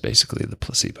that is basically the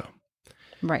placebo.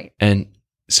 Right. And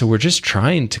so we're just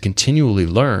trying to continually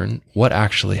learn what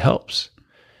actually helps.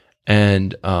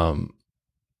 And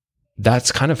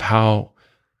that's kind of how,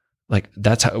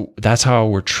 that's how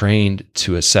we're trained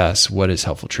to assess what is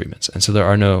helpful treatments. And so there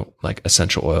are no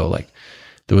essential oil.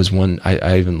 There was one,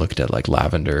 I even looked at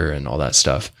lavender and all that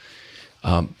stuff.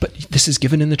 But this is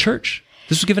given in the church.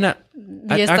 This was given at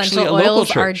essential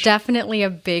oils are definitely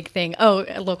a big thing. Oh,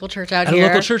 a local church out here. At a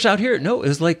local church out here. No,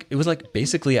 it was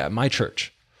basically at my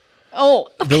church. Oh,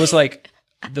 okay.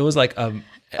 There was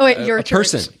your a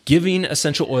person giving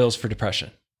essential oils for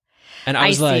depression. And I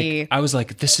was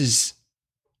like, this is,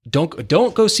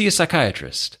 don't go see a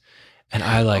psychiatrist. And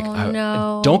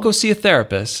don't go see a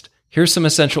therapist. Here's some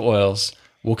essential oils.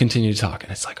 We'll continue to talk.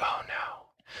 And it's like, oh no.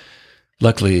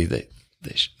 Luckily they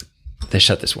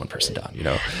shut this one person down,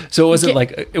 So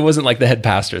it wasn't like the head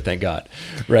pastor, thank God.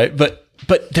 Right.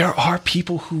 But there are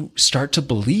people who start to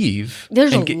believe.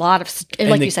 There's a lot of,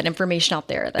 you said, information out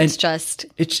there that's just.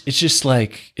 It's just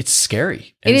it's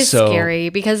scary. It is scary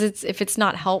because if it's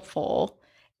not helpful,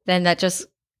 then that just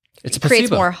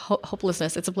creates more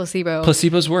hopelessness. It's a placebo.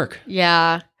 Placebos work.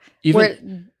 Yeah.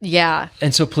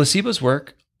 And so placebos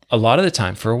work a lot of the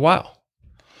time for a while,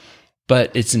 but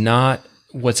it's not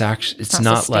what's actually, it's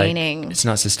not sustaining. It's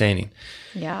not sustaining.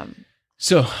 Yeah.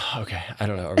 So, okay, I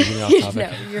don't know. Are we getting off topic?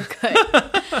 No, you're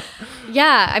good.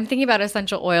 Yeah, I'm thinking about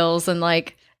essential oils and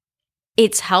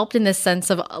it's helped in the sense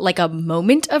of a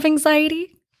moment of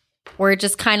anxiety where it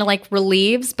just kind of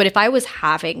relieves. But if I was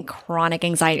having chronic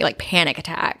anxiety, panic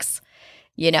attacks,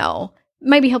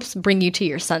 maybe helps bring you to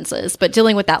your senses. But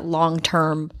dealing with that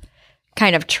long-term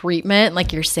kind of treatment,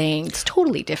 like you're saying, it's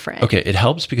totally different. Okay, it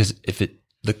helps because if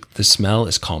the smell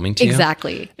is calming to you.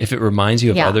 Exactly. If it reminds you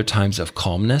of other times of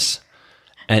calmness,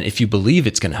 and if you believe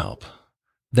it's going to help,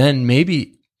 then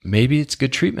maybe it's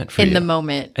good treatment for you. In the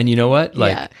moment. And you know what?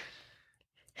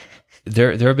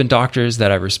 There have been doctors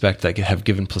that I respect that have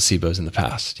given placebos in the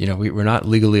past. We're not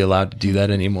legally allowed to do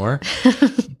that anymore,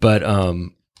 but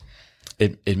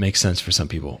it makes sense for some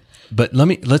people. But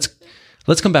let's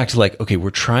come back to okay,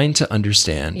 we're trying to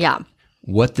understand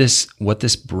what this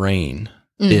brain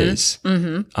is.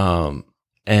 Mm-hmm.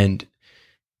 And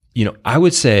I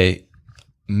would say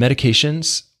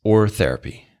medications or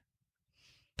therapy.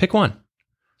 Pick one.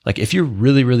 If you're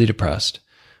really, really depressed,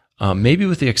 maybe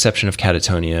with the exception of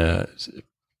catatonia,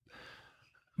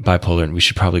 bipolar, and we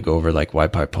should probably go over why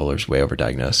bipolar is way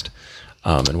overdiagnosed,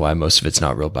 and why most of it's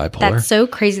not real bipolar. That's so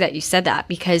crazy that you said that,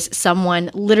 because someone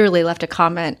literally left a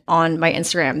comment on my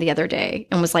Instagram the other day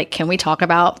and was like, can we talk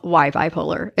about why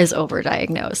bipolar is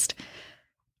overdiagnosed?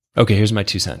 Okay, here's my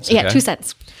 2 cents. Okay? Yeah, 2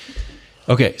 cents.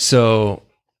 Okay, so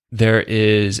there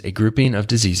is a grouping of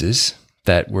diseases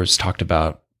that was talked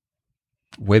about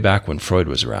way back when Freud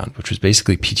was around, which was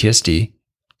basically PTSD,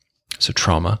 so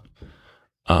trauma,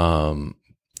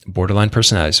 borderline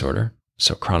personality disorder,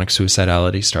 so chronic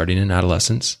suicidality starting in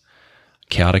adolescence,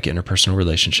 chaotic interpersonal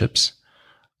relationships,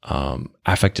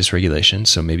 affect dysregulation,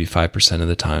 so maybe 5% of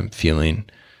the time feeling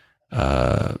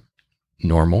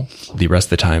normal. The rest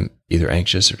of the time, either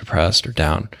anxious or depressed or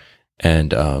down,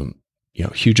 and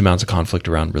huge amounts of conflict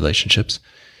around relationships,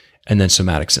 and then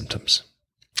somatic symptoms.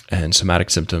 And somatic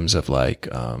symptoms of like,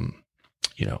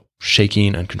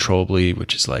 shaking uncontrollably,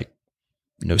 which is like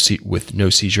with no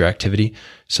seizure activity.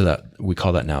 So that we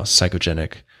call that now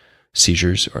psychogenic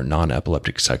seizures or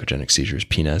non-epileptic psychogenic seizures,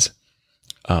 PNES.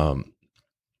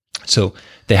 So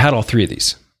they had all three of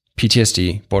these: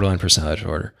 PTSD, borderline personality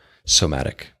disorder,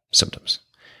 somatic symptoms.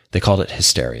 They called it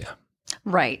hysteria.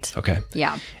 Right. Okay.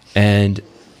 Yeah. And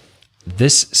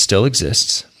this still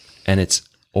exists, and it's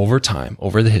over time,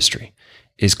 over the history,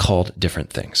 is called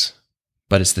different things,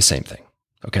 but it's the same thing.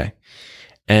 Okay.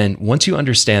 And once you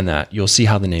understand that, you'll see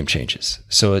how the name changes.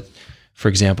 So for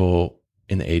example,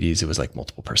 in the 80s, it was like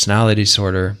multiple personality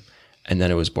disorder, and then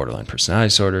it was borderline personality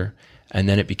disorder. And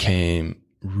then it became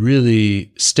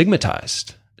really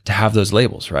stigmatized to have those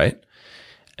labels, right?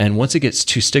 And once it gets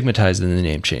too stigmatized, then the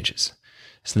name changes.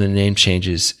 So the name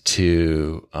changes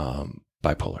to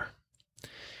bipolar.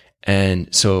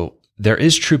 And so there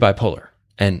is true bipolar.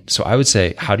 And so I would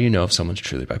say, how do you know if someone's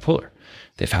truly bipolar?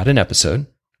 They've had an episode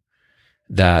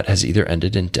that has either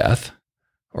ended in death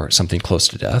or something close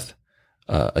to death,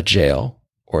 a jail,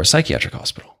 or a psychiatric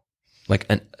hospital.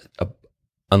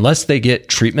 Unless they get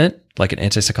treatment, like an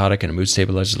antipsychotic and a mood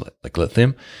stabilizer like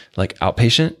lithium, like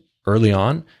outpatient early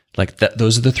on,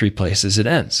 those are the three places it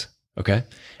ends. Okay.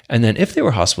 And then if they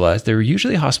were hospitalized, they were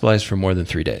usually hospitalized for more than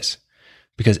 3 days,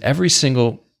 because every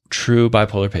single true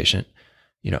bipolar patient,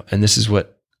 and this is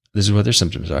what their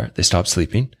symptoms are. They stop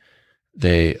sleeping.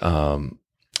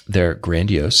 They're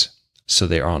grandiose. So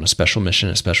they are on a special mission,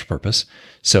 a special purpose.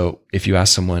 So if you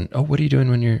ask someone, oh, what are you doing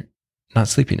when you're not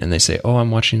sleeping? And they say, oh,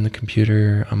 I'm watching the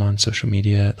computer, I'm on social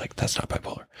media. Like, that's not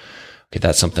bipolar. Okay.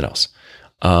 That's something else.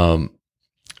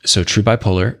 So true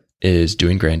bipolar is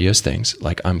doing grandiose things.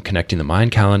 Like, I'm connecting the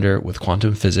mind calendar with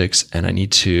quantum physics, and I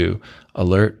need to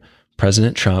alert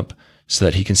President Trump so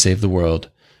that he can save the world,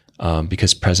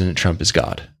 because President Trump is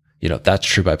God. That's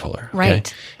true bipolar. Okay?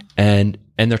 Right. And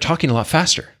they're talking a lot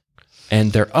faster,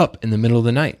 and they're up in the middle of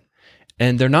the night,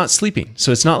 and they're not sleeping.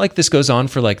 So it's not like this goes on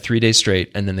for like 3 days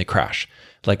straight and then they crash.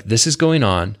 Like, this is going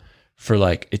on for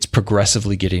it's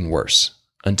progressively getting worse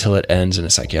until it ends in a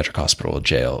psychiatric hospital, a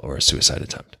jail, or a suicide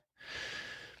attempt.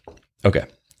 Okay.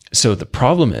 So the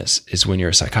problem is when you're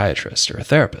a psychiatrist or a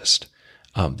therapist,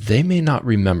 they may not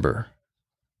remember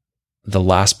the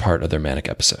last part of their manic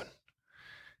episode,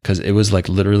 because it was like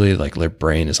literally like their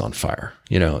brain is on fire.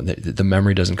 The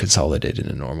memory doesn't consolidate in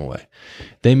a normal way.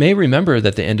 They may remember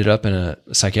that they ended up in a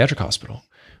psychiatric hospital,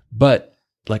 but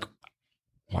like,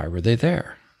 why were they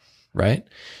there? Right?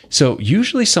 So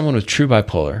usually someone with true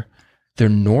bipolar, they're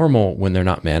normal when they're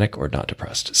not manic or not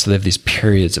depressed. So they have these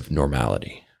periods of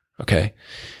normality. Okay.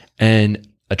 And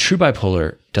a true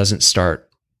bipolar doesn't start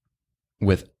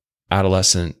with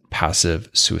adolescent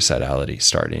passive suicidality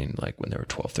starting like when they were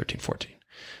 12, 13, 14.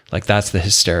 Like, that's the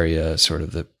hysteria, sort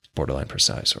of the borderline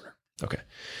personality disorder. Okay.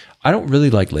 I don't really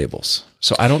like labels.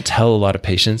 So I don't tell a lot of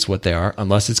patients what they are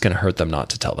unless it's going to hurt them not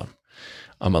to tell them.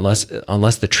 Unless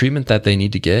the treatment that they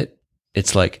need to get,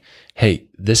 it's like, hey,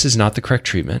 this is not the correct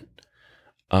treatment.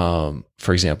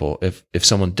 For example, if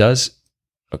someone does,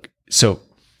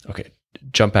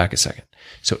 jump back a second.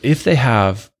 So if they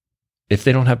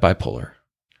don't have bipolar,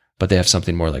 but they have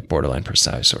something more like borderline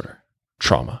personality disorder,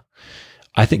 trauma,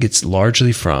 I think it's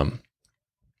largely from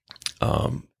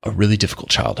a really difficult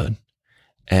childhood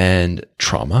and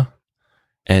trauma.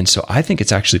 And so I think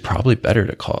it's actually probably better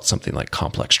to call it something like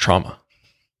complex trauma.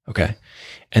 Okay.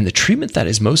 And the treatment that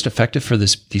is most effective for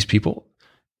these people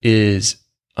is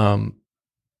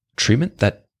treatment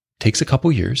that takes a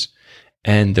couple years,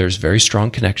 and there's very strong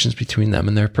connections between them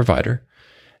and their provider.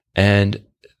 And,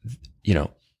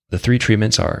 the three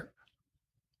treatments are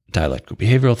dialectical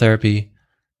behavioral therapy,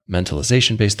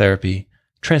 mentalization-based therapy,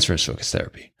 transference-focused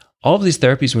therapy. All of these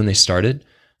therapies, when they started,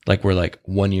 were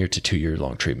 1 year to 2 year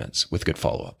long treatments with good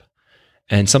follow-up.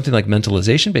 And something like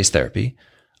mentalization-based therapy,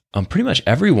 pretty much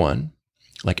everyone,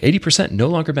 like 80%, no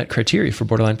longer met criteria for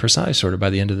borderline personality disorder by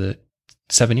the end of the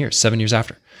 7 years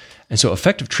after. And so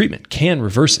effective treatment can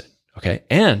reverse it, okay?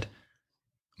 And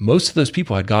most of those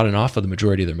people had gotten off of the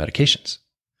majority of their medications.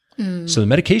 So the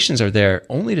medications are there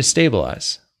only to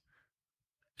stabilize.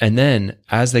 And then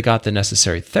as they got the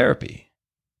necessary therapy,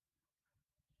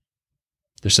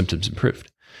 their symptoms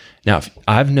improved. Now,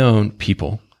 I've known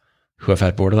people who have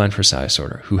had borderline personality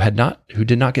disorder who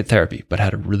did not get therapy, but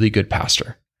had a really good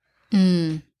pastor.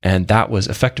 And that was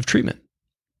effective treatment.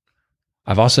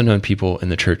 I've also known people in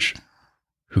the church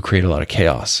who create a lot of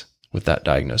chaos with that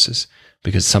diagnosis,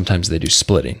 because sometimes they do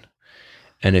splitting.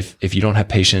 And if you don't have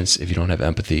patience, if you don't have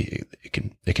empathy,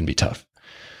 it can be tough.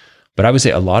 But I would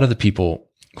say a lot of the people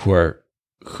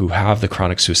who have the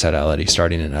chronic suicidality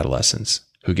starting in adolescence,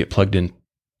 who get plugged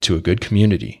into a good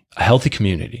community, a healthy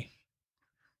community,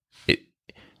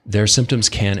 their symptoms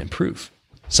can improve.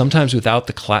 Sometimes without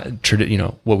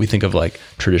the what we think of like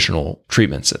traditional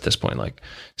treatments at this point, like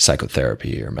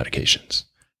psychotherapy or medications.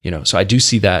 So I do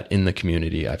see that in the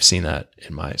community. I've seen that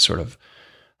in my sort of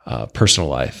personal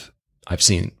life. I've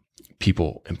seen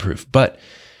people improve, but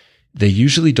they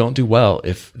usually don't do well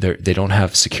if they don't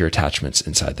have secure attachments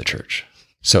inside the church.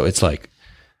 So it's like,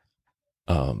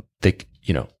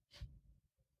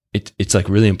 it's like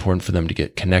really important for them to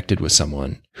get connected with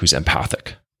someone who's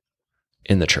empathic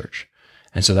in the church.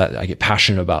 And so that I get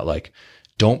passionate about, like,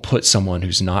 don't put someone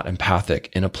who's not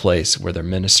empathic in a place where they're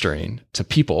ministering to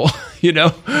people,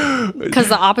 Because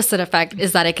the opposite effect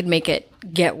is that it could make it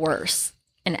get worse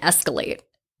and escalate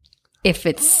if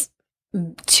it's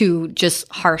too just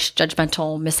harsh,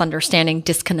 judgmental, misunderstanding,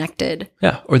 disconnected.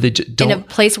 Yeah. Or they don't. In a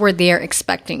place where they're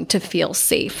expecting to feel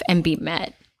safe and be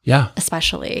met. Yeah.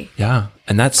 Especially. Yeah.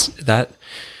 And that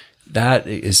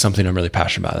is something I'm really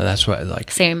passionate about. And that's why,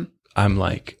 like, same. I'm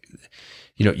like,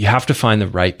 you have to find the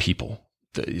right people.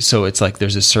 So it's like,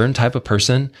 there's a certain type of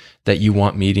person that you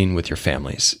want meeting with your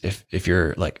families. If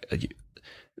you're like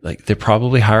they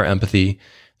probably higher empathy.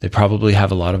 They probably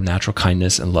have a lot of natural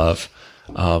kindness and love.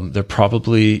 They're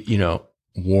probably,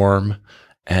 warm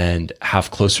and have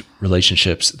close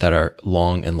relationships that are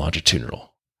long and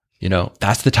longitudinal.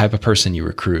 That's the type of person you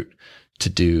recruit to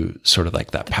do sort of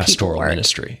like that pastoral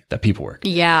ministry, that people work.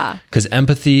 Yeah. Because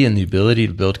empathy and the ability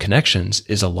to build connections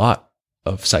is a lot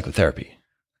of psychotherapy,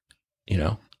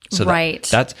 So right.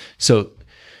 That's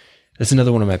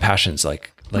another one of my passions.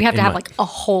 Like we have to have like a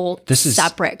whole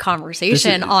separate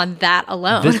conversation on that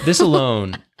alone. This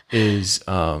alone is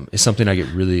something I get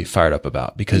really fired up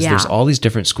about, because there's all these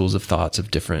different schools of thoughts of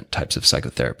different types of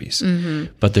psychotherapies.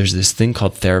 Mm-hmm. But there's this thing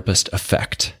called therapist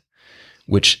effect,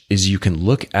 which is you can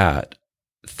look at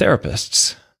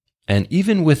therapists, and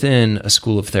even within a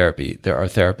school of therapy, there are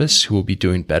therapists who will be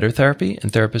doing better therapy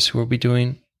and therapists who will be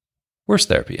doing worse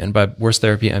therapy. And by worse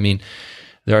therapy, I mean,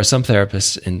 there are some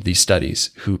therapists in these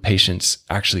studies who patients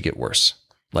actually get worse,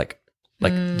 like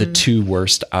the 2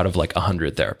 worst out of like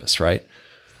 100 therapists, right?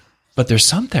 But there's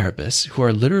some therapists who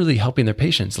are literally helping their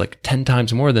patients like 10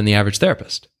 times more than the average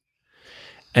therapist.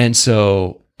 And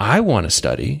so I want to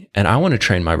study, and I want to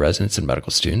train my residents and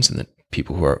medical students and the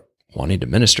people who are wanting to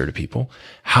minister to people.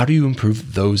 How do you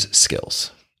improve those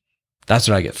skills? That's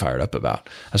what I get fired up about.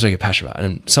 That's what I get passionate about.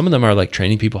 And some of them are like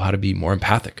training people how to be more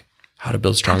empathic, how to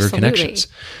build stronger connections.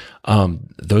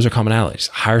 Those are commonalities.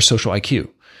 Higher social IQ.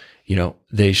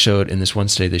 They showed in this one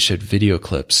study, they showed video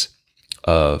clips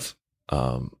of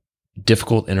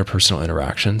difficult interpersonal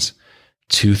interactions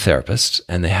to therapists,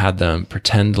 and they had them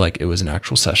pretend like it was an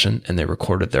actual session, and they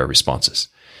recorded their responses,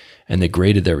 and they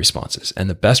graded their responses. And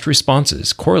the best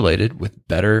responses correlated with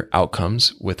better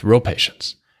outcomes with real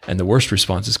patients, and the worst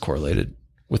responses correlated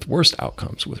with worst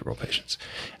outcomes with real patients.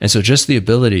 And so just the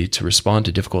ability to respond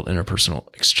to difficult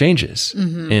interpersonal exchanges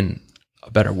in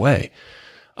a better way,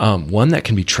 one that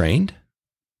can be trained.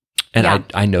 And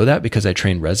I know that because I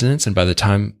train residents, and by the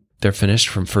time they're finished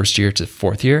from first year to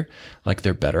fourth year, like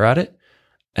they're better at it.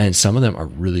 And some of them are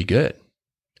really good.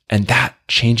 And that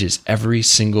changes every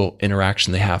single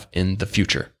interaction they have in the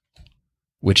future,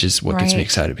 which is what gets me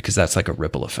excited, because that's like a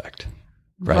ripple effect,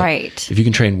 right? If you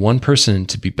can train one person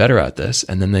to be better at this,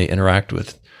 and then they interact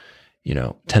with,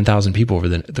 10,000 people over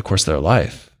the course of their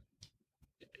life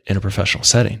in a professional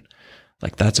setting,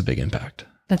 like that's a big impact.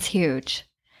 That's huge.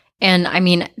 And I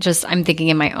mean, I'm thinking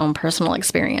in my own personal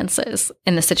experiences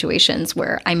in the situations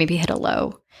where I maybe hit a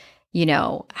low,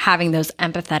 having those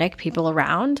empathetic people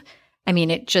around. I mean,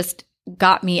 it just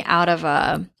got me out of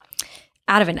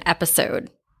an episode,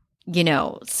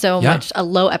 much, a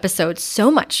low episode,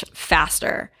 so much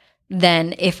faster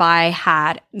than if I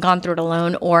had gone through it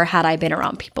alone, or had I been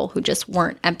around people who just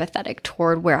weren't empathetic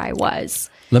toward where I was.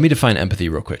 Let me define empathy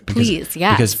real quick. Please,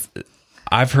 yes. Because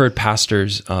I've heard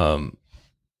pastors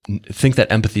think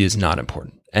that empathy is not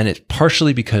important. And it's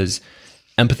partially because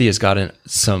empathy has gotten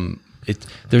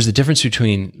there's a difference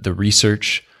between the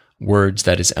research words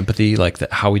that is empathy, like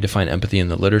how we define empathy in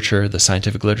the literature, the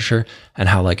scientific literature, and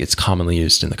how like it's commonly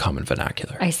used in the common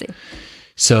vernacular. I see.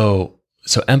 So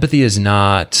empathy is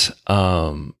not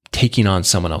taking on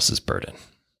someone else's burden.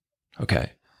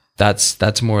 Okay.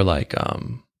 That's more like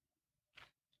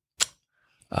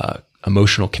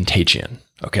emotional contagion.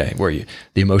 Okay, where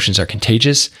the emotions are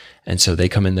contagious, and so they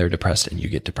come in there depressed, and you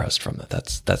get depressed from that.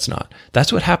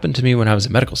 That's what happened to me when I was a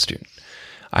medical student.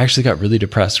 I actually got really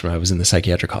depressed when I was in the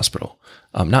psychiatric hospital.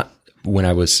 Not when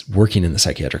I was working in the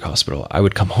psychiatric hospital. I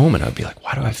would come home and I'd be like,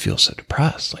 why do I feel so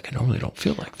depressed? Like I normally don't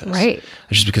feel like this. Right.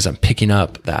 It's just because I'm picking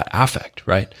up that affect,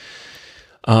 right?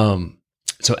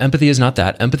 So empathy is not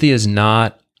that. Empathy is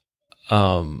not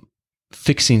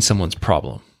fixing someone's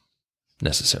problem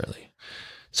necessarily.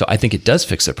 So I think it does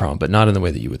fix their problem, but not in the way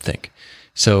that you would think.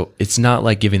 So it's not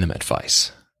like giving them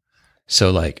advice. So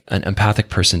like an empathic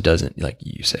person doesn't, like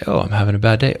you say, oh, I'm having a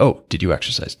bad day. Oh, did you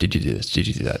exercise? Did you do this? Did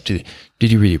you do that? Did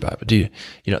you read your Bible?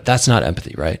 That's not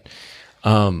empathy, right?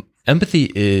 Empathy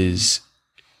is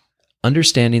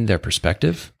understanding their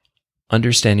perspective,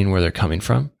 understanding where they're coming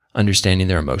from, understanding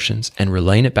their emotions, and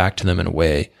relaying it back to them in a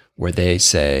way where they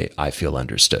say, I feel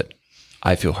understood.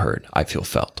 I feel heard. I feel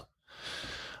felt.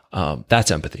 That's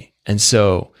empathy. And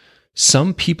so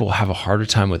some people have a harder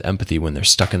time with empathy when they're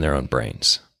stuck in their own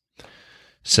brains.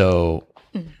 So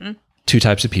two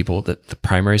types of people: that the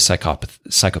primary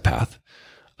psychopath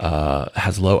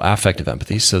has low affective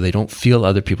empathy, so they don't feel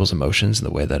other people's emotions in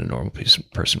the way that a normal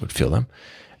person would feel them.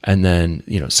 And then,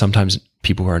 sometimes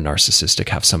people who are narcissistic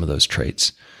have some of those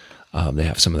traits. They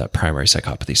have some of that primary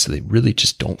psychopathy, so they really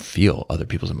just don't feel other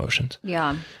people's emotions.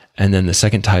 Yeah. And then the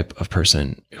second type of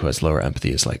person who has lower empathy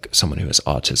is like someone who has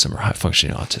autism or high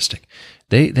functioning autistic.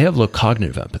 They have low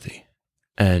cognitive empathy.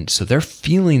 And so they're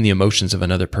feeling the emotions of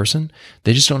another person.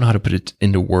 They just don't know how to put it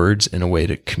into words in a way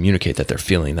to communicate that they're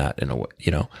feeling that in a way,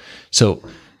 So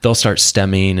they'll start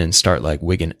stemming and start like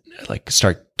wigging, like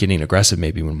start getting aggressive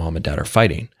maybe when mom and dad are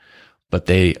fighting, but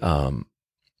they're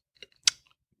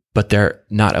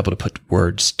not able to put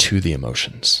words to the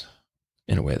emotions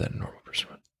in a way that a normal person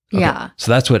would. Okay. Yeah.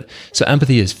 So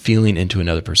empathy is feeling into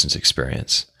another person's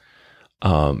experience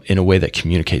in a way that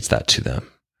communicates that to them.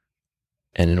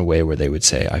 And in a way where they would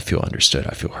say, I feel understood,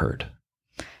 I feel heard.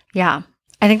 Yeah,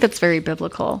 I think that's very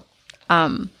biblical.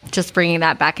 Just bringing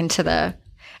that back into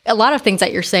a lot of things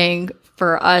that you're saying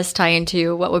for us tie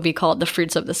into what would be called the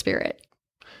fruits of the Spirit.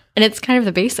 And it's kind of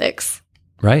the basics.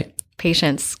 Right.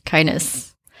 Patience,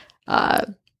 kindness,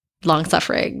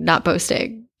 long-suffering, not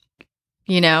boasting,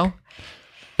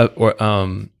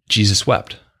 Or Jesus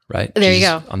wept, right? There you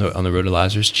go. On the road to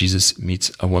Lazarus, Jesus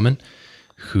meets a woman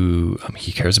who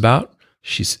he cares about.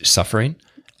 She's suffering.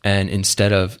 And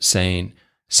instead of saying,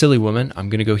 silly woman, I'm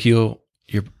going to go heal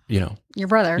your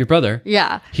brother.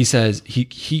 Yeah. He says, he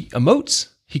emotes,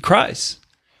 he cries,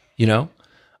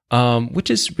 which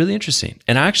is really interesting.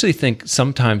 And I actually think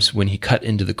sometimes when he cut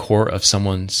into the core of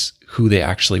someone's who they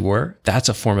actually were, that's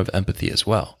a form of empathy as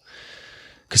well.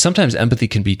 Because sometimes empathy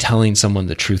can be telling someone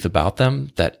the truth about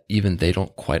them that even they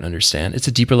don't quite understand. It's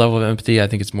a deeper level of empathy. I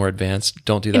think it's more advanced.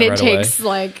 Don't do that right away. And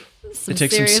it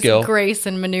takes some skill, grace,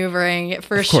 and maneuvering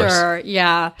for sure.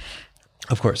 Yeah,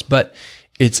 of course. But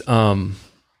it's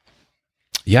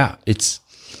it's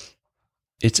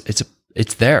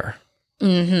there.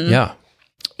 Mm-hmm. Yeah.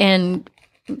 And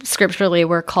scripturally,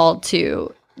 we're called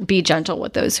to be gentle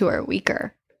with those who are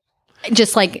weaker,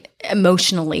 just like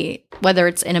emotionally, whether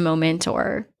it's in a moment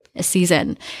or a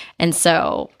season. And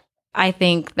so I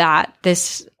think that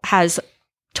this has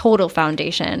total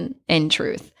foundation in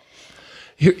truth.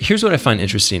 Here's what I find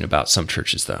interesting about some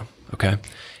churches, though, okay,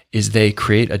 is they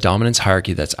create a dominance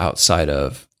hierarchy that's outside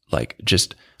of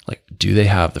do they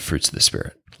have the fruits of the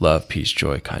Spirit? Love, peace,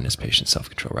 joy, kindness, patience,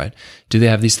 self-control, right? Do they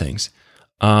have these things?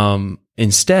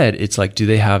 Instead, it's like, do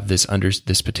they have this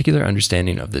particular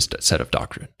understanding of this set of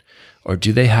doctrine? Or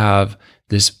do they have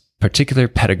this particular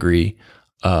pedigree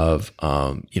of,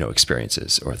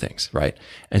 experiences or things, right?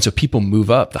 And so people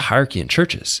move up the hierarchy in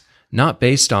churches, not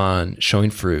based on showing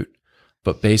fruit,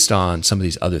 but based on some of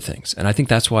these other things. And I think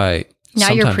that's why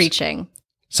now you're preaching.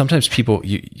 Sometimes people,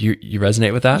 you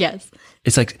resonate with that? Yes.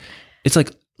 It's like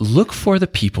look for the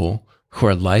people who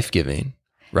are life-giving,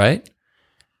 right?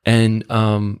 And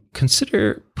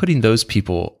consider putting those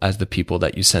people as the people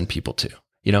that you send people to.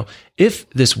 If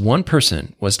this one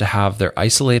person was to have their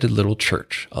isolated little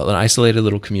church, an isolated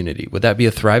little community, would that be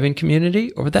a thriving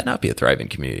community or would that not be a thriving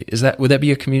community? Would that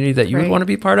be a community that you would want to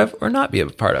be a part of or not be a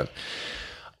part of?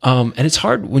 And it's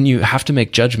hard when you have to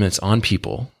make judgments on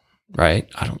people, right?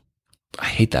 I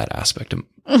hate that aspect of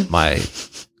my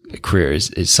career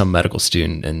is some medical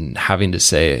student and having to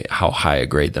say how high I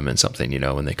grade them in something,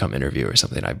 when they come interview or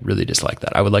something. I really dislike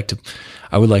that. I would like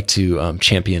to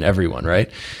champion everyone, right?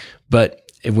 But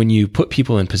when you put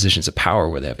people in positions of power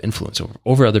where they have influence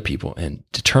over other people and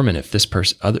determine if this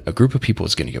a group of people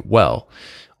is going to get well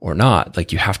or not,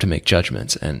 like you have to make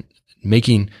judgments, and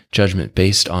making judgment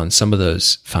based on some of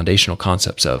those foundational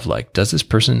concepts of like, does this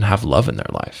person have love in their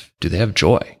life? Do they have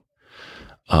joy?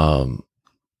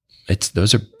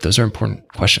 those are important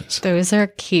questions. Those are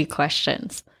key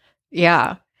questions.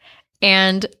 Yeah.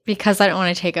 And because I don't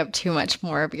want to take up too much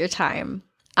more of your time,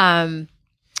 I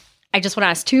just want to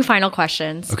ask 2 final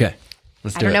questions. Okay.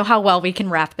 Let's do it. I don't know how well we can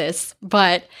wrap this,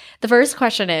 but the first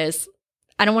question is,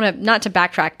 I don't want to, not to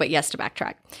backtrack, but yes, to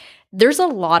backtrack. There's a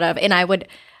lot of,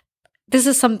 this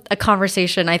is a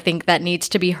conversation I think that needs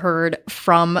to be heard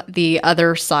from the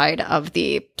other side of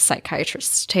the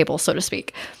psychiatrist's table, so to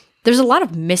speak. There's a lot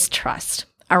of mistrust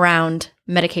around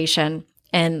medication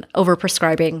and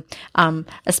overprescribing,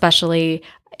 especially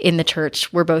in the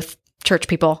church. We're both church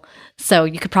people, so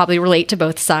you could probably relate to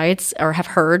both sides or have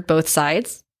heard both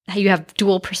sides. You have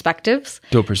dual perspectives.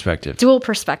 Dual perspectives.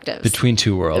 Between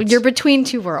two worlds. You're between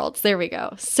two worlds. There we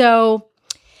go. So,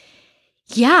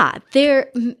 yeah,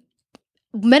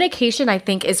 medication, I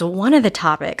think, is one of the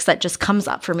topics that just comes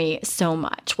up for me so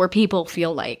much, where people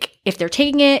feel like if they're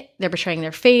taking it, they're betraying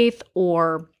their faith,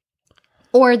 or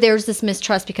there's this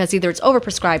mistrust because either it's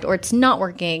overprescribed or it's not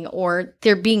working, or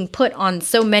they're being put on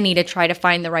so many to try to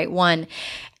find the right one.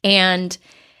 And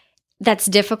that's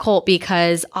difficult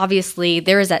because obviously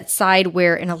there is that side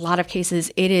where in a lot of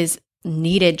cases it is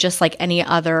needed just like any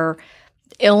other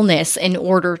illness in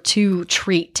order to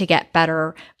treat, to get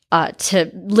better, to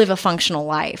live a functional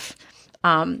life.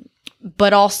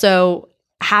 But also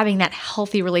having that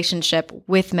healthy relationship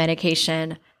with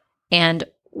medication and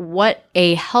what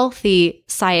a healthy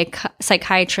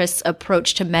psychiatrist's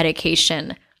approach to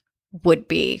medication would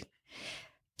be.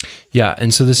 Yeah,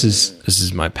 and so this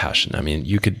is my passion. I mean,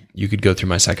 you could go through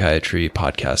my psychiatry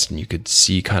podcast and you could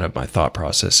see kind of my thought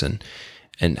process and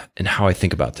how I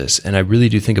think about this. And I really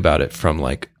do think about it from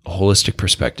like a holistic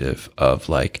perspective of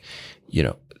like,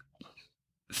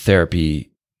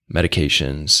 therapy,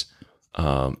 medications,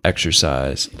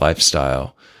 exercise,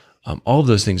 lifestyle. All of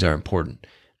those things are important.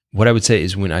 What I would say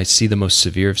is when I see the most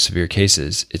severe of severe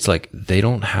cases, it's like they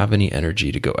don't have any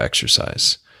energy to go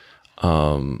exercise.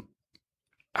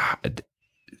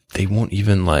 They won't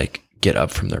even like get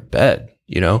up from their bed,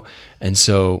 And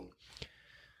so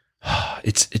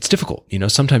it's difficult.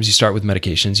 Sometimes you start with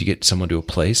medications, you get someone to a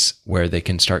place where they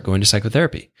can start going to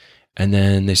psychotherapy, and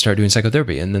then they start doing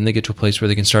psychotherapy, and then they get to a place where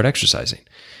they can start exercising.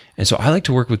 And so I like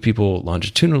to work with people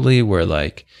longitudinally where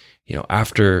like,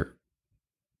 after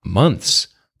months,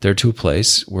 they're to a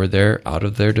place where they're out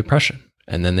of their depression,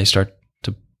 and then they start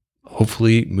to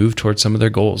hopefully move towards some of their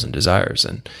goals and desires.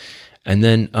 And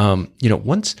then,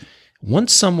 once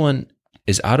someone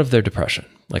is out of their depression,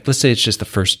 like let's say it's just the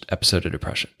first episode of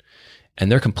depression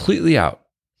and they're completely out,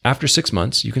 after 6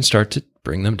 months, you can start to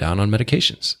bring them down on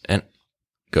medications and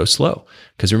go slow.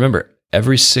 Because remember,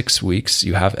 every 6 weeks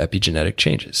you have epigenetic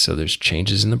changes. So there's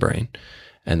changes in the brain,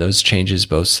 and those changes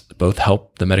both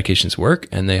help the medications work,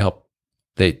 and they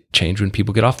change when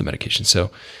people get off the medication.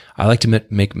 So I like to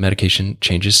make medication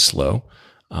changes slow,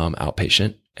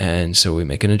 outpatient. And so we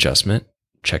make an adjustment,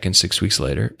 check in 6 weeks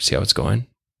later, see how it's going.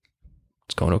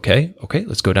 It's going okay. Okay,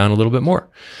 let's go down a little bit more.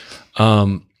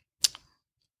 I'm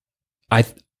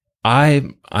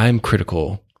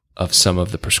critical of some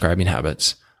of the prescribing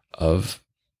habits of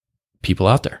people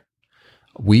out there.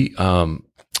 We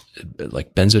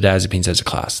like benzodiazepines as a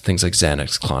class, things like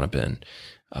Xanax, Klonopin,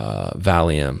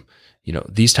 Valium,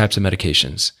 these types of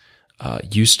medications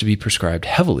used to be prescribed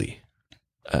heavily.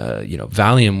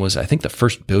 Valium was, I think, the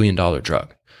first $1 billion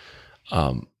drug.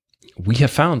 We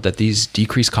have found that these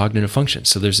decrease cognitive function.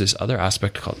 So there's this other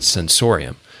aspect called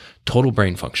sensorium, total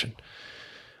brain function,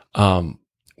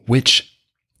 which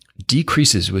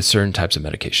decreases with certain types of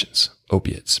medications,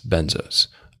 opiates, benzos,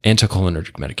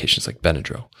 anticholinergic medications like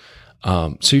Benadryl.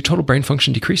 So your total brain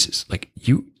function decreases. Like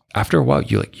after a while,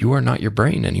 you are not your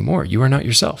brain anymore. You are not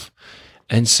yourself.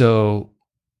 And so,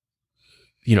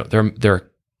 there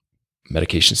are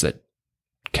medications that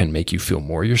can make you feel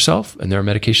more yourself, and there are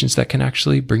medications that can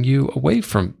actually bring you away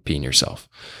from being yourself.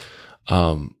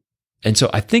 And so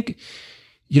I think,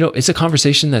 it's a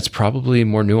conversation that's probably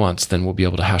more nuanced than we'll be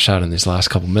able to hash out in these last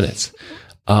couple minutes.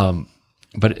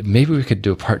 But maybe we could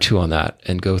do a part 2 on that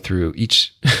and go through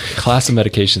each class of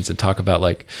medications and talk about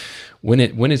like when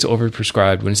it's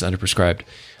overprescribed, when it's underprescribed.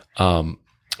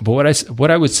 But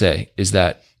what I would say is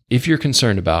that if you're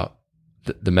concerned about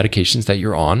the medications that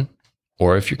you're on,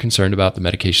 or if you're concerned about the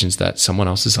medications that someone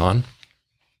else is on,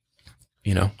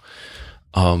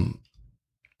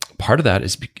 part of that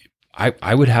is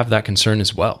I would have that concern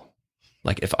as well.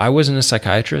 Like if I wasn't a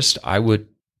psychiatrist, I would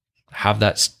have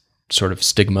that sort of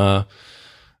stigma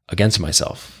against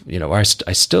myself, or I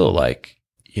still like,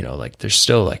 there's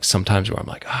still like sometimes where I'm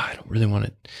like, I don't really want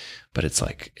it, but it's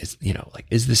like,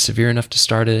 is this severe enough to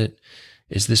start it?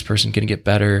 Is this person going to get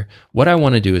better? What I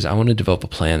want to do is I want to develop a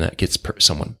plan that gets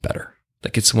someone better,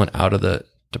 that gets someone out of the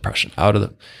depression, out of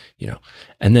the,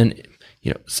 and then,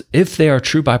 if they are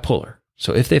true bipolar,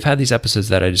 so if they've had these episodes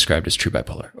that I described as true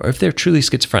bipolar, or if they're truly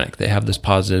schizophrenic, they have this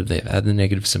positive, they've had the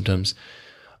negative symptoms,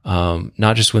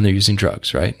 not just when they're using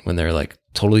drugs, right? When they're like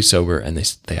totally sober and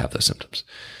they have those symptoms,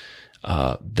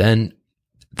 then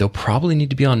they'll probably need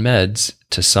to be on meds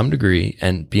to some degree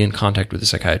and be in contact with a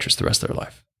psychiatrist the rest of their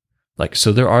life. Like,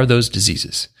 so there are those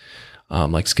diseases,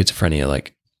 like schizophrenia,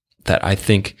 like that I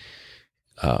think,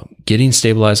 getting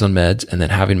stabilized on meds and then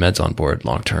having meds on board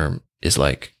long-term is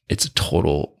like, it's a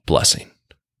total blessing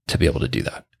to be able to do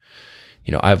that.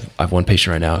 I've one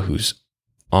patient right now who's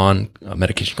on a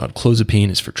medication called clozapine.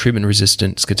 It's for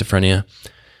treatment-resistant schizophrenia.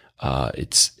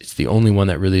 It's the only one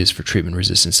that really is for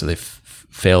treatment-resistant. So they've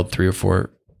failed 3 or 4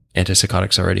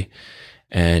 antipsychotics already.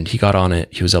 And he got on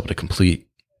it. He was able to complete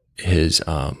his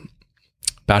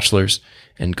bachelor's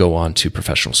and go on to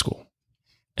professional school.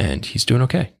 And he's doing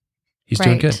okay. He's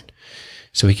doing good.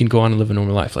 So he can go on and live a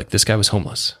normal life. Like, this guy was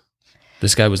homeless.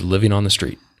 This guy was living on the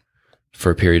street for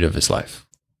a period of his life.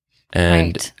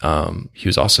 And he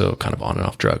was also kind of on and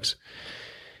off drugs.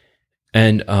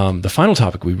 And the final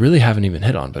topic we really haven't even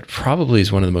hit on, but probably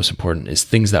is one of the most important, is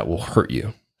things that will hurt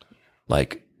you.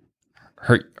 Like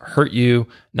hurt you,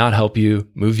 not help you,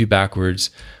 move you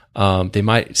backwards. They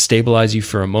might stabilize you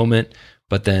for a moment,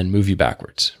 but then move you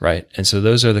backwards, right? And so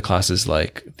those are the classes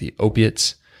like the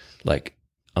opiates, like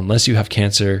unless you have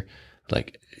cancer,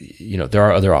 like, there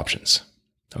are other options.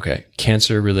 Okay.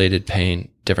 Cancer-related pain,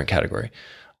 different category.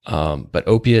 But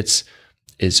opiates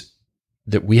is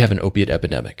that we have an opiate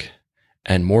epidemic,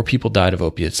 and more people died of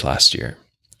opiates last year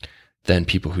than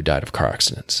people who died of car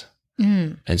accidents.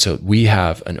 And so we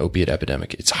have an opiate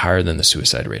epidemic. It's higher than the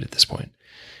suicide rate at this point.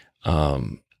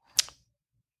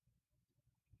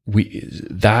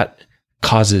 That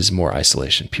causes more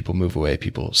isolation. People move away.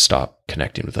 People stop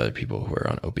connecting with other people who are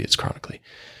on opiates chronically.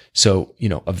 So,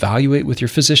 evaluate with your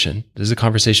physician. This is a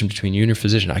conversation between you and your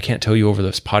physician. I can't tell you over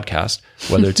this podcast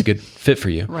whether it's a good fit for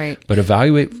you, right? But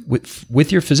evaluate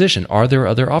with your physician. Are there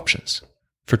other options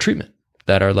for treatment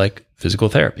that are like physical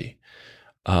therapy?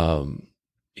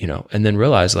 And then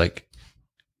realize like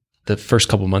the first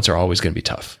couple of months are always going to be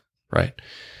tough, right?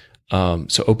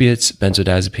 So opiates,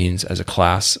 benzodiazepines as a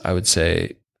class, I would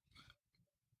say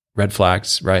red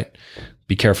flags, right?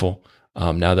 Be careful.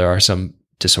 Now there are some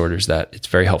disorders that it's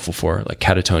very helpful for, like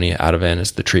catatonia. Ativan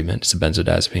is the treatment. It's a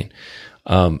benzodiazepine.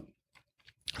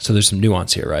 So there's some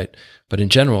nuance here, right? But in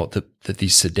general, that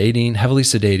these heavily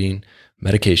sedating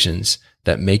medications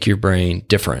that make your brain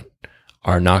different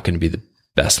are not going to be the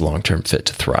best long-term fit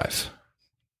to thrive.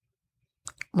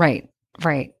 Right.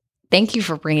 Thank you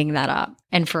for bringing that up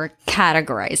and for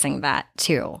categorizing that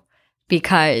too,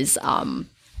 because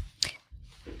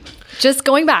just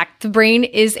going back, the brain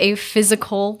is a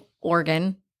physical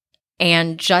organ,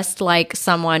 and just like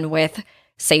someone with,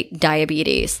 say,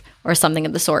 diabetes or something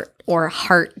of the sort, or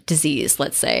heart disease,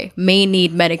 let's say, may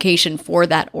need medication for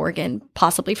that organ,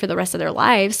 possibly for the rest of their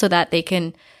lives, so that they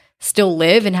can still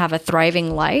live and have a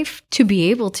thriving life to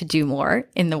be able to do more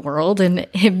in the world and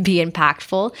be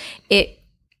impactful. It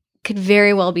could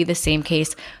very well be the same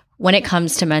case when it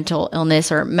comes to mental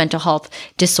illness or mental health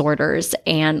disorders.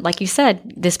 And like you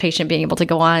said, this patient being able to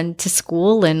go on to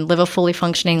school and live a fully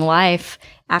functioning life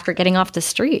after getting off the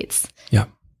streets.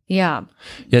 Yeah.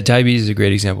 Diabetes is a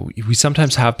great example. We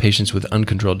sometimes have patients with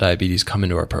uncontrolled diabetes come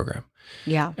into our program.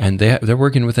 Yeah. And they're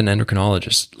working with an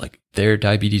endocrinologist. Like, their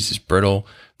diabetes is brittle.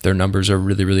 Their numbers are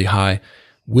really, really high.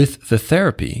 With the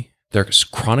therapy, their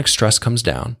chronic stress comes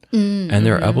down, and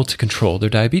they're able to control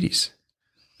their diabetes.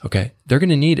 Okay. They're going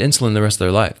to need insulin the rest of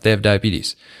their life. They have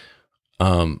diabetes.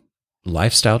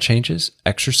 Lifestyle changes,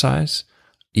 exercise,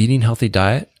 eating healthy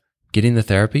diet, getting the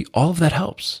therapy, all of that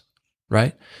helps,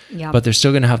 right? Yeah. But they're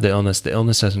still going to have the illness. The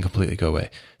illness doesn't completely go away.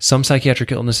 Some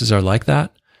psychiatric illnesses are like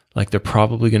that. Like, they're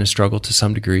probably going to struggle to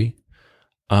some degree.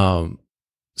 Some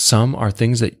are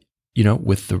things that,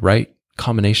 with the right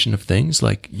combination of things,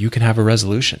 like, you can have a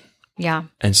resolution. Yeah.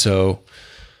 And so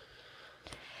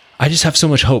I just have so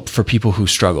much hope for people who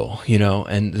struggle,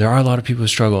 and there are a lot of people who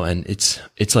struggle, and it's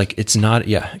like, it's not,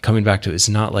 coming back to it, it's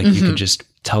not like you can just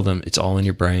tell them it's all in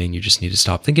your brain. You just need to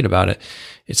stop thinking about it.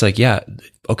 It's like,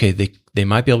 okay, they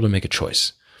might be able to make a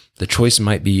choice. The choice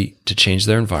might be to change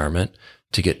their environment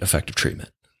to get effective treatment.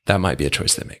 That might be a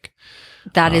choice they make.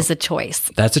 That is a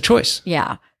choice. That's a choice.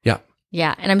 Yeah. Yeah.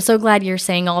 Yeah. And I'm so glad you're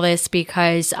saying all this,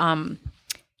 because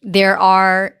there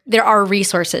are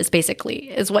resources,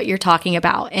 basically, is what you're talking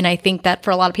about. And I think that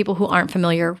for a lot of people who aren't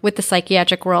familiar with the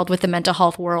psychiatric world, with the mental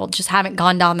health world, just haven't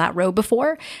gone down that road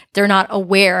before, they're not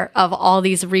aware of all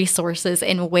these resources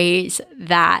and ways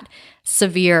that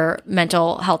severe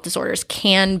mental health disorders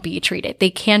can be treated. They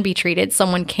can be treated.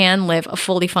 Someone can live a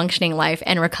fully functioning life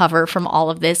and recover from all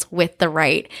of this with the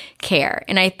right care.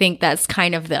 And I think that's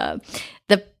kind of the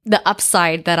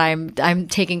upside that I'm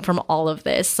taking from all of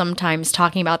this. Sometimes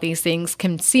talking about these things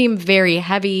can seem very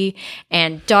heavy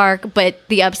and dark, but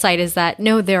the upside is that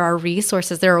no, there are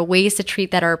resources, there are ways to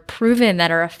treat that are proven, that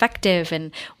are effective.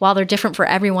 And while they're different for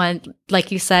everyone,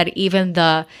 like you said, even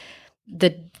the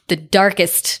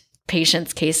darkest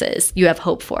patients' cases, you have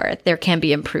hope for it. There can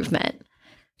be improvement.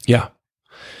 Yeah.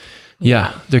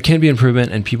 There can be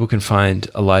improvement, and people can find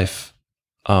a life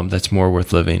that's more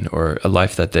worth living, or a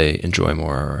life that they enjoy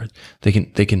more, or they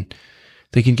can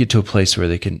get to a place where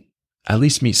they can at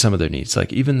least meet some of their needs.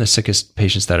 Like even the sickest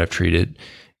patients that I've treated,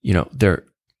 they're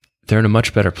in a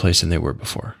much better place than they were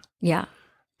before. Yeah.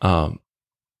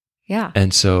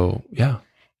 And so, yeah.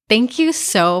 Thank you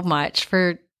so much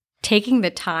for taking the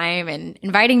time and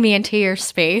inviting me into your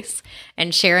space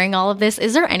and sharing all of this.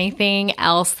 Is there anything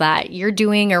else that you're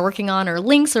doing or working on, or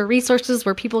links or resources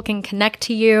where people can connect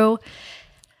to you?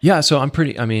 Yeah, so I'll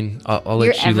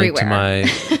let you link to my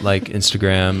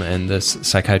Instagram, and this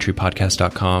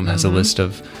psychiatrypodcast.com has a list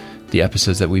of the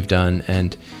episodes that we've done.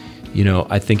 And,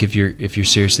 I think if you're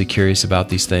seriously curious about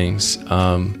these things, check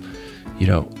out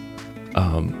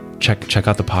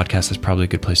the podcast. That's probably a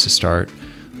good place to start.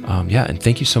 And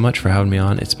thank you so much for having me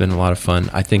on. It's been a lot of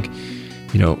fun. I think,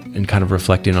 in kind of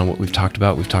reflecting on what we've talked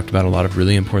about a lot of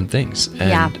really important things.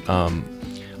 And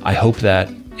I hope that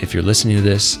if you're listening to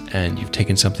this and you've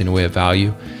taken something away of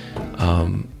value,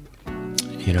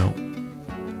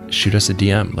 shoot us a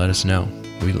DM. Let us know.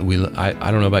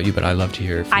 I don't know about you, but I love to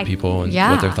hear from people and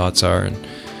what their thoughts are, and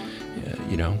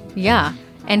Yeah,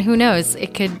 and who knows?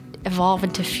 It could evolve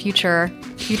into future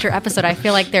episode. I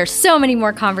feel like there's so many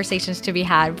more conversations to be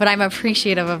had, but I'm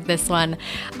appreciative of this one.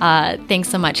 Thanks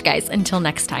so much, guys. Until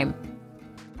next time.